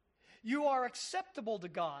 You are acceptable to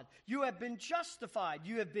God. You have been justified.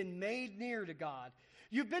 You have been made near to God.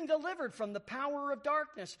 You've been delivered from the power of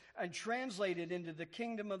darkness and translated into the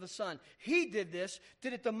kingdom of the Son. He did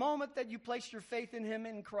it the moment that you placed your faith in him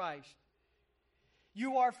in Christ.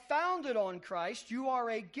 You are founded on Christ. You are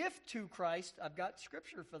a gift to Christ. I've got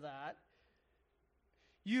scripture for that.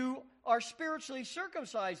 You are spiritually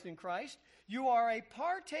circumcised in Christ. You are a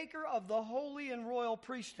partaker of the holy and royal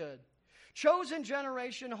priesthood. Chosen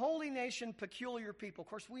generation, holy nation, peculiar people. Of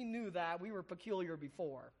course, we knew that. We were peculiar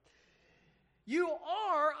before. You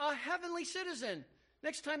are a heavenly citizen.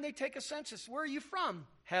 Next time they take a census, where are you from?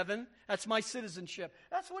 Heaven. That's my citizenship.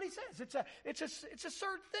 That's what he says. It's a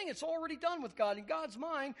certain thing. It's already done with God. In God's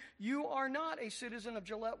mind, you are not a citizen of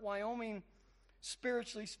Gillette, Wyoming.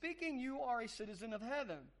 Spiritually speaking, you are a citizen of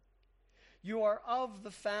heaven. You are of the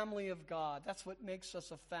family of God. That's what makes us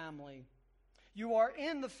a family. You are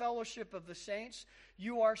in the fellowship of the saints.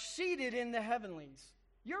 You are seated in the heavenlies.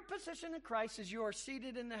 Your position in Christ is you are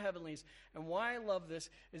seated in the heavenlies. And why I love this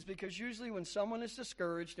is because usually when someone is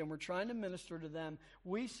discouraged and we're trying to minister to them,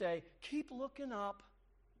 we say, keep looking up.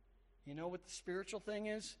 You know what the spiritual thing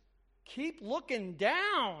is? Keep looking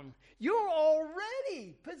down. You're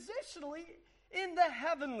already positionally in the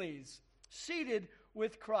heavenlies, seated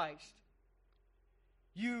with Christ.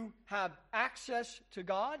 You have access to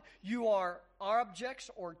God. You are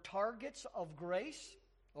objects or targets of grace.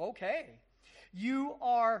 Okay. You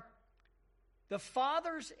are the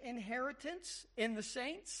Father's inheritance in the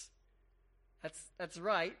saints. That's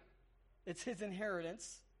right. It's his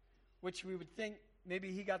inheritance, which we would think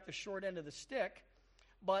maybe he got the short end of the stick.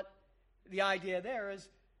 But the idea there is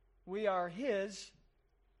we are his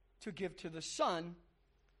to give to the Son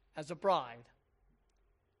as a bride.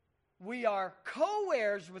 We are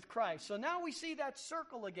co-heirs with Christ. So now we see that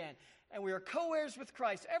circle again. And we are co-heirs with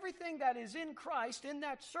Christ. Everything that is in Christ, in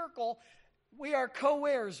that circle, we are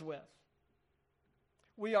co-heirs with.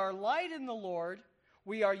 We are light in the Lord.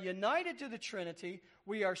 We are united to the Trinity.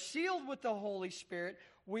 We are sealed with the Holy Spirit.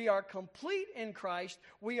 We are complete in Christ.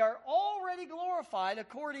 We are already glorified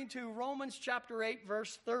according to Romans chapter 8,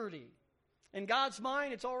 verse 30. In God's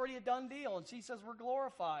mind, it's already a done deal. And he says we're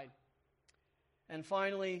glorified. And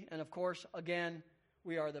finally, and of course, again,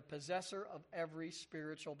 we are the possessor of every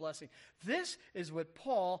spiritual blessing. This is what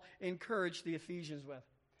Paul encouraged the Ephesians with.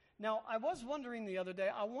 Now, I was wondering the other day,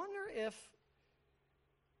 I wonder if,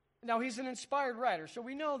 now he's an inspired writer, so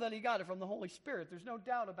we know that he got it from the Holy Spirit. There's no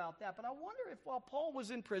doubt about that. But I wonder if while Paul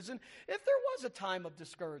was in prison, if there was a time of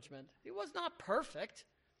discouragement. He was not perfect.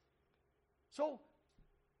 So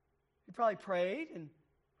he probably prayed and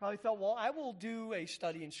probably thought, well, I will do a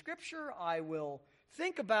study in Scripture. I will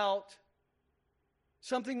think about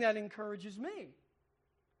something that encourages me.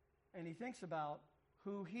 And he thinks about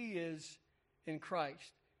who he is in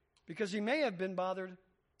Christ. Because he may have been bothered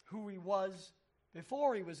who he was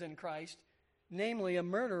before he was in Christ, namely a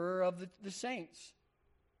murderer of the saints.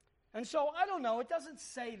 And so, I don't know, it doesn't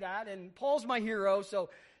say that, and Paul's my hero, so,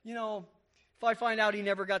 you know, if I find out he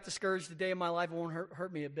never got discouraged a day in my life, it won't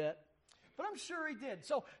hurt me a bit. But I'm sure he did.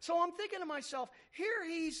 So I'm thinking to myself, here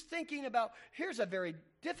he's thinking about, here's a very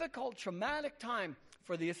difficult, traumatic time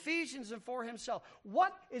for the Ephesians and for himself.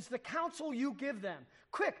 What is the counsel you give them?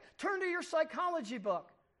 Quick, turn to your psychology book.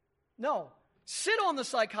 No, sit on the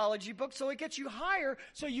psychology book so it gets you higher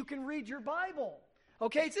so you can read your Bible.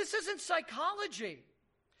 Okay, this isn't psychology.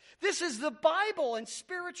 This is the Bible and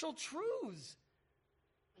spiritual truths.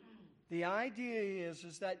 The idea is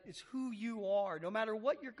that it's who you are, no matter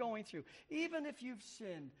what you're going through, even if you've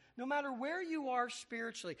sinned, no matter where you are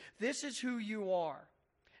spiritually, this is who you are.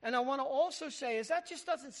 And I want to also say is that just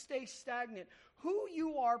doesn't stay stagnant. Who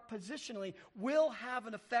you are positionally will have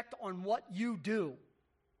an effect on what you do.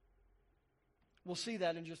 We'll see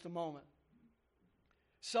that in just a moment.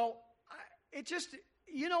 So,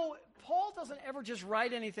 Paul doesn't ever just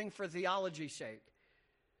write anything for theology's sake.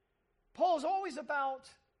 Paul is always about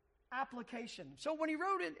application. So when he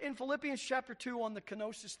wrote it in Philippians chapter 2 on the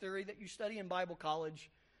kenosis theory that you study in Bible college,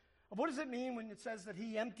 what does it mean when it says that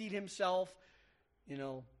he emptied himself? You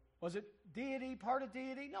know, was it deity, part of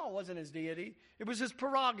deity? No, it wasn't his deity. It was his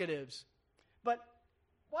prerogatives. But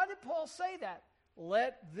why did Paul say that?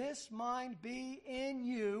 Let this mind be in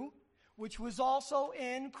you, which was also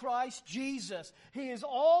in Christ Jesus. He is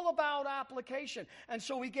all about application. And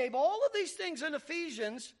so he gave all of these things in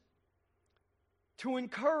Ephesians to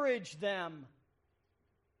encourage them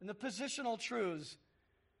in the positional truths.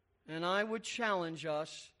 And I would challenge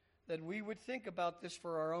us that we would think about this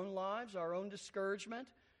for our own lives, our own discouragement,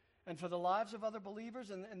 and for the lives of other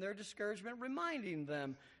believers and their discouragement, reminding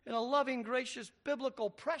them in a loving, gracious, biblical,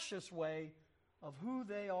 precious way of who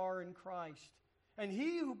they are in Christ. And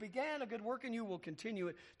he who began a good work in you will continue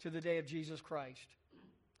it to the day of Jesus Christ.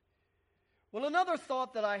 Well, another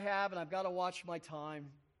thought that I have, and I've got to watch my time.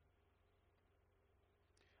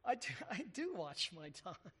 I do watch my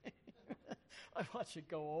time. I watch it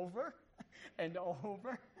go over and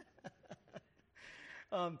over.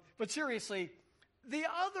 But seriously, the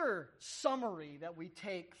other summary that we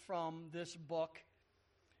take from this book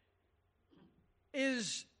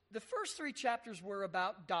is the first 3 chapters were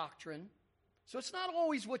about doctrine. So it's not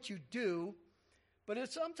always what you do, but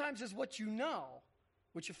it sometimes is what you know,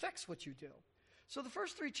 which affects what you do. So the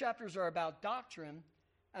first 3 chapters are about doctrine,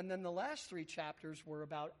 and then the last 3 chapters were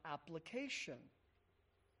about application.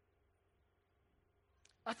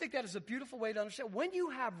 I think that is a beautiful way to understand. When you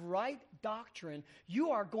have right doctrine,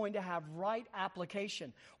 you are going to have right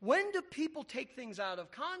application. When do people take things out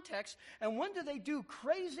of context, and when do they do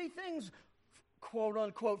crazy things, quote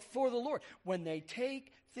unquote, for the Lord? When they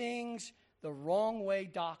take things the wrong way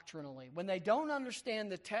doctrinally, when they don't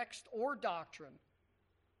understand the text or doctrine.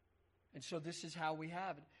 And so this is how we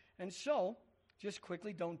have it. And so, just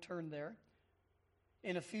quickly, don't turn there.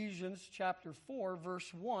 In Ephesians chapter 4,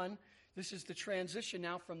 verse 1, this is the transition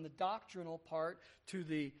now from the doctrinal part to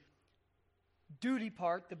the duty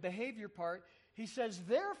part, the behavior part. He says,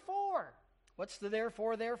 therefore, what's the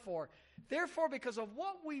therefore? Therefore, because of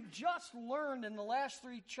what we've just learned in the last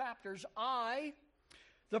 3 chapters, I,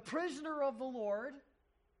 the prisoner of the Lord,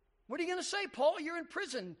 what are you going to say, Paul? You're in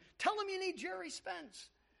prison. Tell him you need Jerry Spence.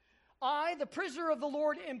 I, the prisoner of the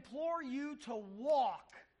Lord, implore you to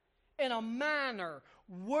walk in a manner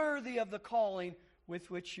worthy of the calling with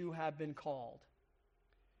which you have been called.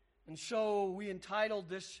 And so we entitled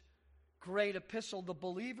this great epistle, The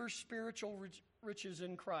Believer's Spiritual Riches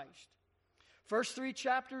in Christ. First 3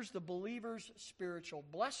 chapters, the believer's spiritual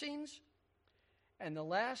blessings. And the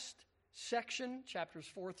last section, chapters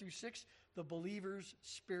 4 through 6, the believer's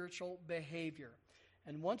spiritual behavior.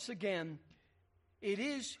 And once again, it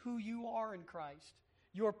is who you are in Christ.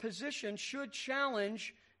 Your position should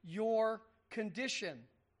challenge your condition.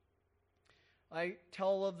 I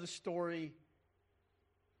tell of the story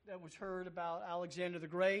that was heard about Alexander the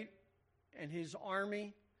Great and his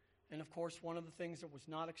army. And of course, one of the things that was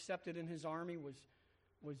not accepted in his army was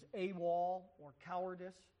AWOL, or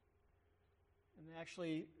cowardice. And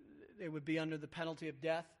actually, they would be under the penalty of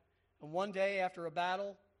death. And one day after a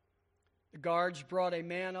battle, the guards brought a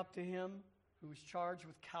man up to him who was charged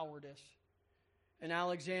with cowardice. And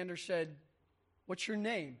Alexander said, "What's your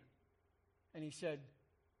name?" And he said,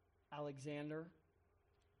 "Alexander."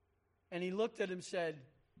 And he looked at him and said,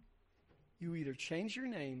 "You either change your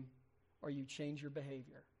name or you change your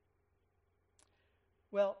behavior."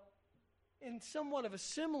 Well, in somewhat of a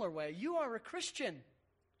similar way, you are a Christian,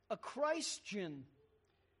 a Christian.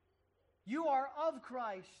 You are of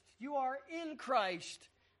Christ. You are in Christ.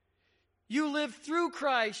 You live through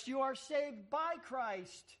Christ. You are saved by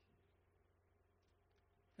Christ.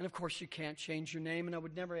 And of course, you can't change your name, and I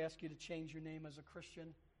would never ask you to change your name as a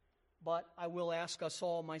Christian. But I will ask us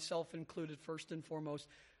all, myself included, first and foremost,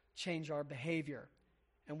 change our behavior.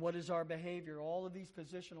 And what is our behavior? All of these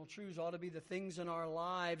positional truths ought to be the things in our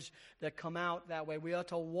lives that come out that way. We ought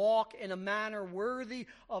to walk in a manner worthy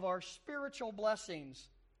of our spiritual blessings.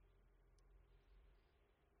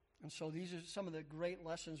 And so these are some of the great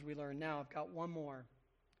lessons we learn. Now, I've got one more.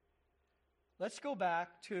 Let's go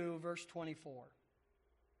back to verse 24.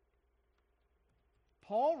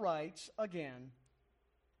 Paul writes again,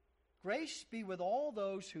 "Grace be with all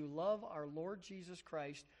those who love our Lord Jesus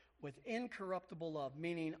Christ with incorruptible love,"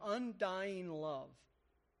 meaning undying love.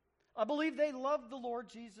 I believe they loved the Lord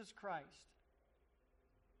Jesus Christ.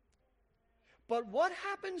 But what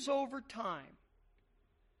happens over time?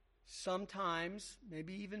 Sometimes,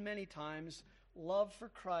 maybe even many times, love for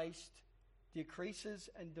Christ decreases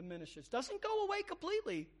and diminishes. Doesn't go away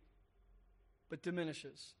completely, but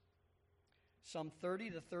diminishes. Some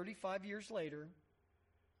 30 to 35 years later,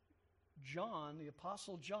 John, the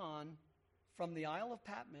Apostle John, from the Isle of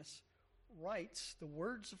Patmos, writes the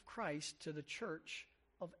words of Christ to the church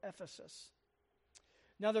of Ephesus.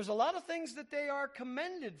 Now, there's a lot of things that they are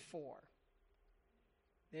commended for.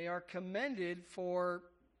 They are commended for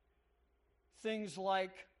things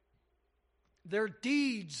like their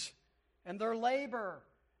deeds and their labor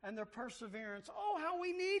and their perseverance. Oh, how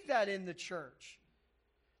we need that in the church.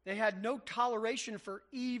 They had no toleration for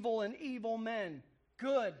evil and evil men.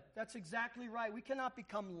 Good. That's exactly right. We cannot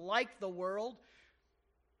become like the world.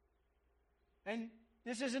 And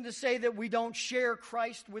this isn't to say that we don't share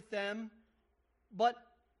Christ with them, but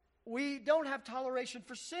we don't have toleration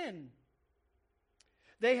for sin.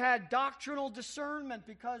 They had doctrinal discernment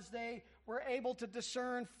because they were able to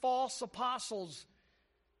discern false apostles.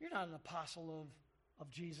 You're not an apostle of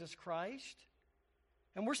Jesus Christ.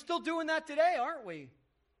 And we're still doing that today, aren't we?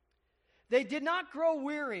 They did not grow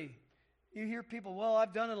weary. You hear people, "Well,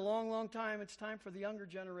 I've done it a long, long time. It's time for the younger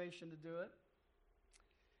generation to do it."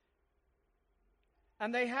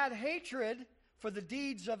 And they had hatred for the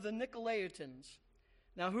deeds of the Nicolaitans.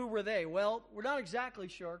 Now, who were they? Well, we're not exactly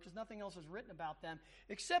sure because nothing else is written about them,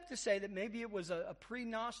 except to say that maybe it was a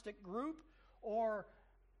pre-Gnostic group or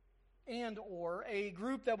a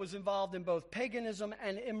group that was involved in both paganism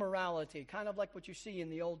and immorality, kind of like what you see in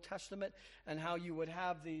the Old Testament and how you would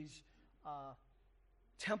have these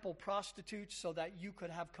temple prostitutes so that you could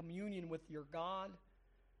have communion with your God.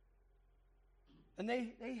 And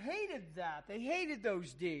they hated that. They hated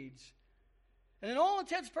those deeds. And in all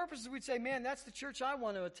intents and purposes, we'd say, man, that's the church I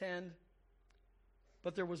want to attend.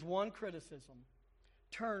 But there was one criticism.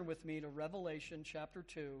 Turn with me to Revelation chapter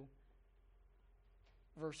 2,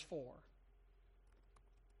 verse 4.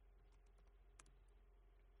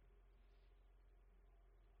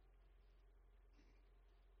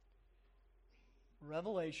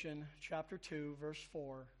 Revelation chapter 2, verse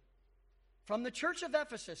 4. From the church of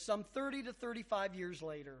Ephesus, some 30 to 35 years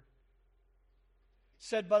later,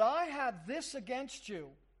 said, "But I have this against you,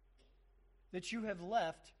 that you have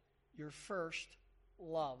left your first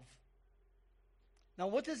love." Now,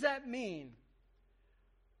 what does that mean?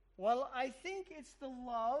 Well, I think it's the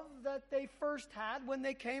love that they first had when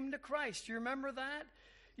they came to Christ. You remember that?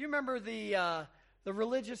 You remember the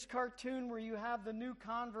religious cartoon where you have the new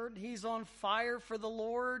convert, he's on fire for the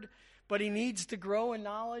Lord, but he needs to grow in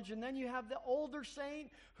knowledge. And then you have the older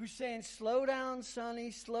saint who's saying, slow down,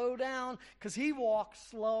 sonny, slow down, because he walks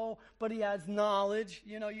slow, but he has knowledge.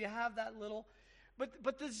 You know, you have that little...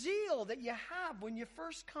 But the zeal that you have when you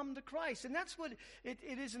first come to Christ, and that's what it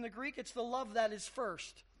is in the Greek, it's the love that is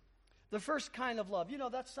first. The first kind of love. You know,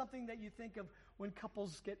 that's something that you think of when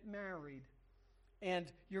couples get married.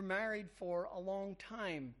 And you're married for a long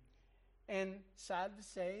time. And sad to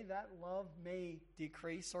say, that love may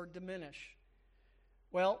decrease or diminish.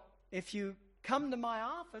 Well, if you come to my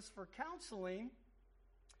office for counseling,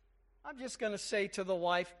 I'm just going to say to the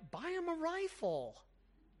wife, buy him a rifle.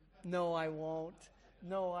 No, I won't.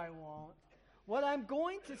 No, I won't. What I'm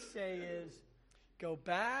going to say is, go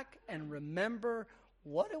back and remember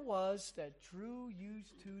what it was that drew you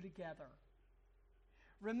two together.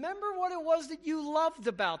 Remember what it was that you loved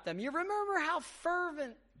about them. You remember how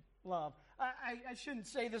fervent love. I shouldn't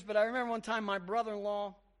say this, but I remember one time my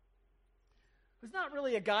brother-in-law was not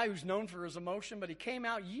really a guy who's known for his emotion, but he came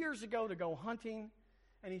out years ago to go hunting,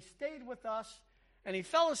 and he stayed with us, and he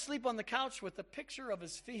fell asleep on the couch with a picture of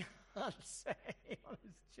his fiancée on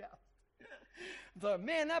his chest. I thought,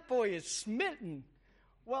 man, that boy is smitten.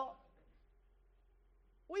 Well,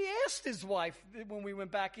 we asked his wife when we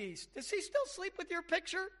went back east, does he still sleep with your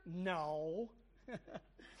picture? No.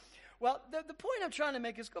 Well, the point I'm trying to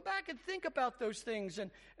make is go back and think about those things and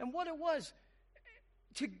what it was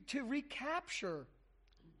to recapture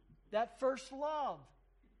that first love.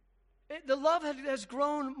 The love has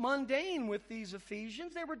grown mundane with these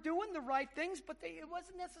Ephesians. They were doing the right things, but it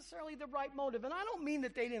wasn't necessarily the right motive. And I don't mean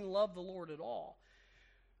that they didn't love the Lord at all.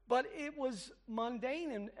 But it was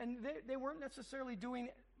mundane, and they weren't necessarily doing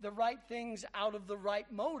the right things out of the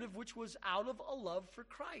right motive, which was out of a love for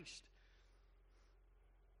Christ.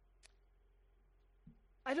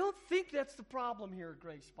 I don't think that's the problem here at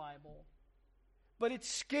Grace Bible, but it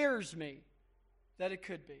scares me that it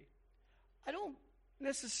could be. I don't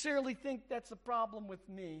necessarily think that's a problem with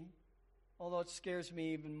me, although it scares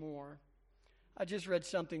me even more. I just read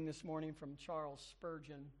something this morning from Charles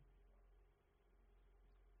Spurgeon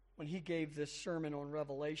when he gave this sermon on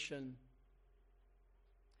Revelation.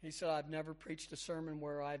 He said, I've never preached a sermon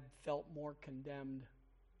where I've felt more condemned.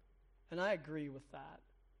 And I agree with that.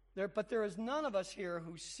 But there is none of us here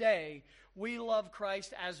who say we love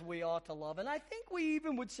Christ as we ought to love. And I think we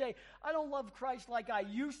even would say, I don't love Christ like I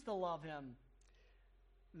used to love him.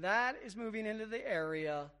 That is moving into the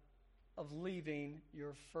area of leaving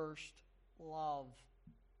your first love.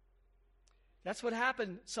 That's what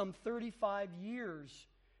happened some 35 years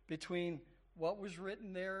between what was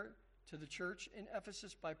written there to the church in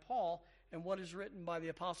Ephesus by Paul and what is written by the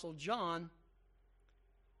Apostle John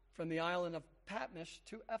from the island of Patmos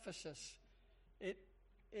to Ephesus.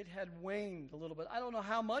 It had waned a little bit. I don't know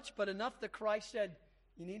how much, but enough that Christ said,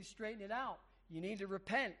 you need to straighten it out. You need to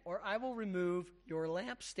repent, or I will remove your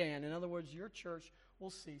lampstand. In other words, your church will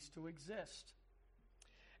cease to exist.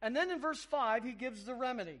 And then in verse 5, he gives the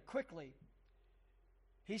remedy quickly.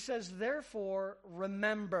 He says, therefore,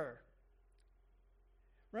 remember.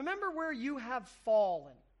 Remember where you have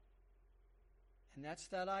fallen. And that's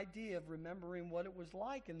that idea of remembering what it was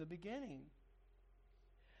like in the beginning.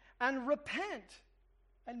 And repent.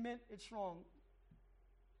 Admit it's wrong.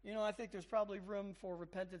 You know, I think there's probably room for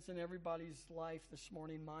repentance in everybody's life this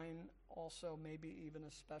morning. Mine also, maybe even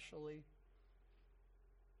especially.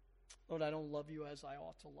 Lord, I don't love you as I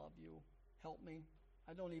ought to love you. Help me.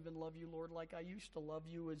 I don't even love you, Lord, like I used to love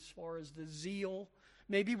you as far as the zeal.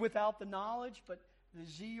 Maybe without the knowledge, but the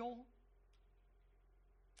zeal.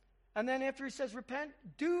 And then after he says, repent,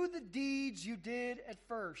 do the deeds you did at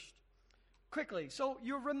first. Quickly. So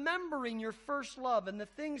you're remembering your first love and the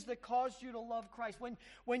things that caused you to love Christ.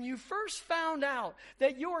 When you first found out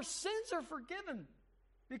that your sins are forgiven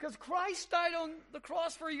because Christ died on the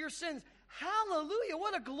cross for your sins. Hallelujah.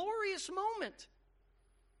 What a glorious moment.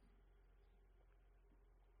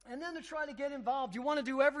 And then to try to get involved. You want to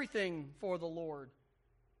do everything for the Lord.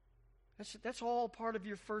 That's all part of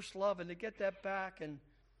your first love. And to get that back. And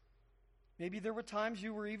maybe there were times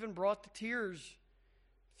you were even brought to tears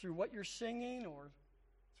through what you're singing or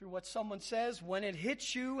through what someone says. When it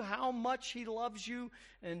hits you, how much He loves you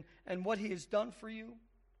and what He has done for you.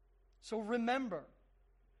 So remember.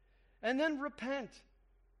 And then repent.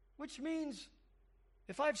 Which means,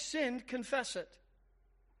 if I've sinned, confess it.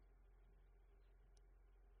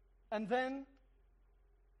 And then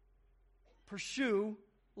pursue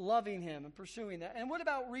loving Him and pursuing that. And what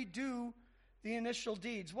about redo the initial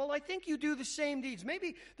deeds? Well, I think you do the same deeds.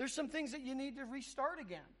 Maybe there's some things that you need to restart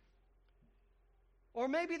again. Or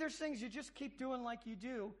maybe there's things you just keep doing like you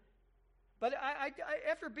do. But I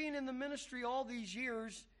after being in the ministry all these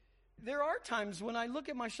years, there are times when I look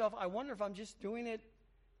at myself, I wonder if I'm just doing it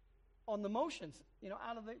on the motions,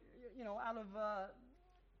 out of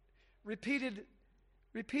repeated,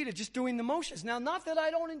 just doing the motions. Now, not that I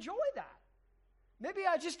don't enjoy that. Maybe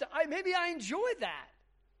I enjoy that.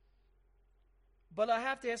 But I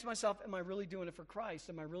have to ask myself, am I really doing it for Christ?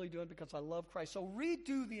 Am I really doing it because I love Christ? So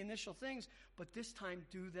redo the initial things, but this time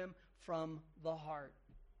do them from the heart.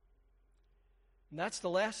 And that's the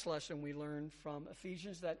last lesson we learned from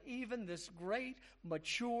Ephesians, that even this great,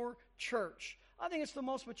 mature church, I think it's the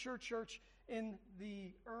most mature church in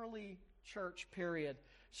the early church period.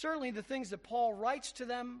 Certainly the things that Paul writes to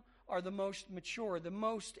them are the most mature, the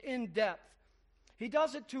most in-depth. He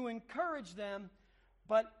does it to encourage them,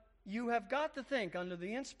 but you have got to think, under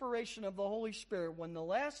the inspiration of the Holy Spirit, when the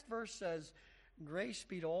last verse says, grace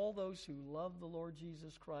be to all those who love the Lord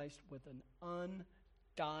Jesus Christ with an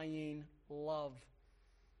undying love.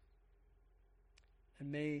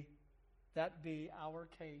 And may that be our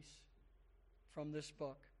case from this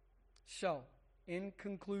book. So, in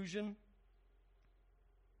conclusion,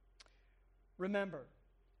 remember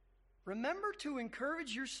to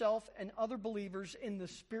encourage yourself and other believers in the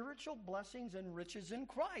spiritual blessings and riches in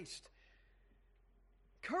Christ.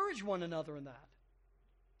 Encourage one another in that.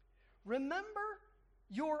 Remember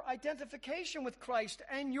your identification with Christ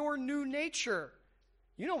and your new nature.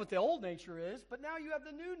 You know what the old nature is, but now you have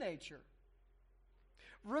the new nature.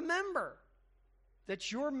 Remember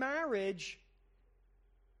that your marriage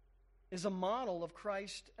is a model of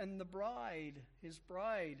Christ and the bride, His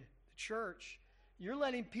bride, the church. You're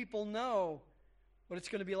letting people know what it's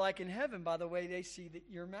going to be like in heaven by the way they see that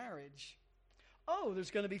your marriage. Oh,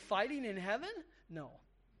 there's going to be fighting in heaven? No.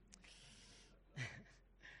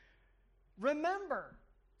 Remember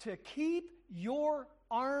to keep your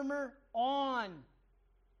armor on.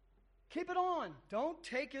 Keep it on. Don't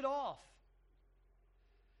take it off.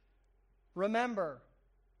 Remember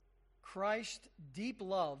Christ's deep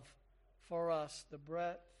love for us, the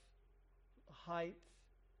breadth, the height,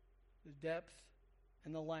 the depth,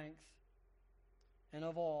 and the length. And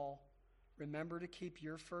of all, remember to keep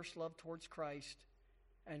your first love towards Christ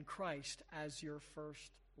and Christ as your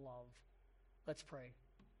first love. Let's pray.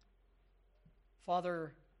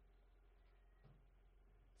 Father,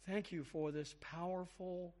 thank you for this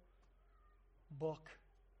powerful book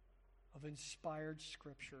of inspired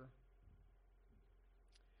Scripture.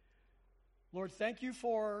 Lord, thank you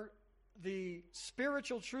for the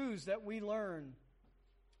spiritual truths that we learn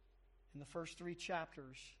in the first 3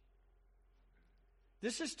 chapters.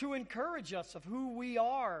 This is to encourage us of who we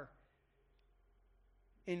are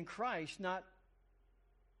in Christ, not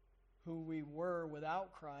who we were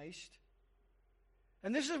without Christ.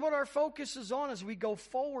 And this is what our focus is on as we go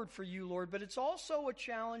forward for you, Lord. But it's also a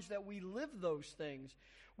challenge that we live those things.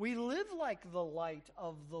 We live like the light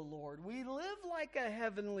of the Lord. We live like a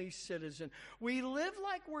heavenly citizen. We live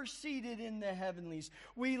like we're seated in the heavenlies.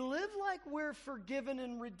 We live like we're forgiven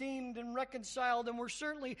and redeemed and reconciled. And we're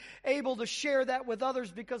certainly able to share that with others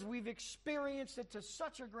because we've experienced it to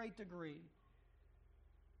such a great degree.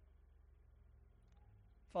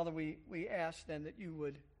 Father, we ask then that you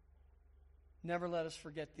would never let us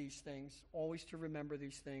forget these things, always to remember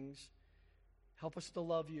these things. Help us to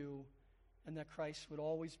love you, and that Christ would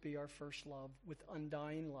always be our first love with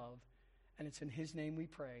undying love. And it's in His name we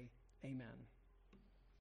pray. Amen.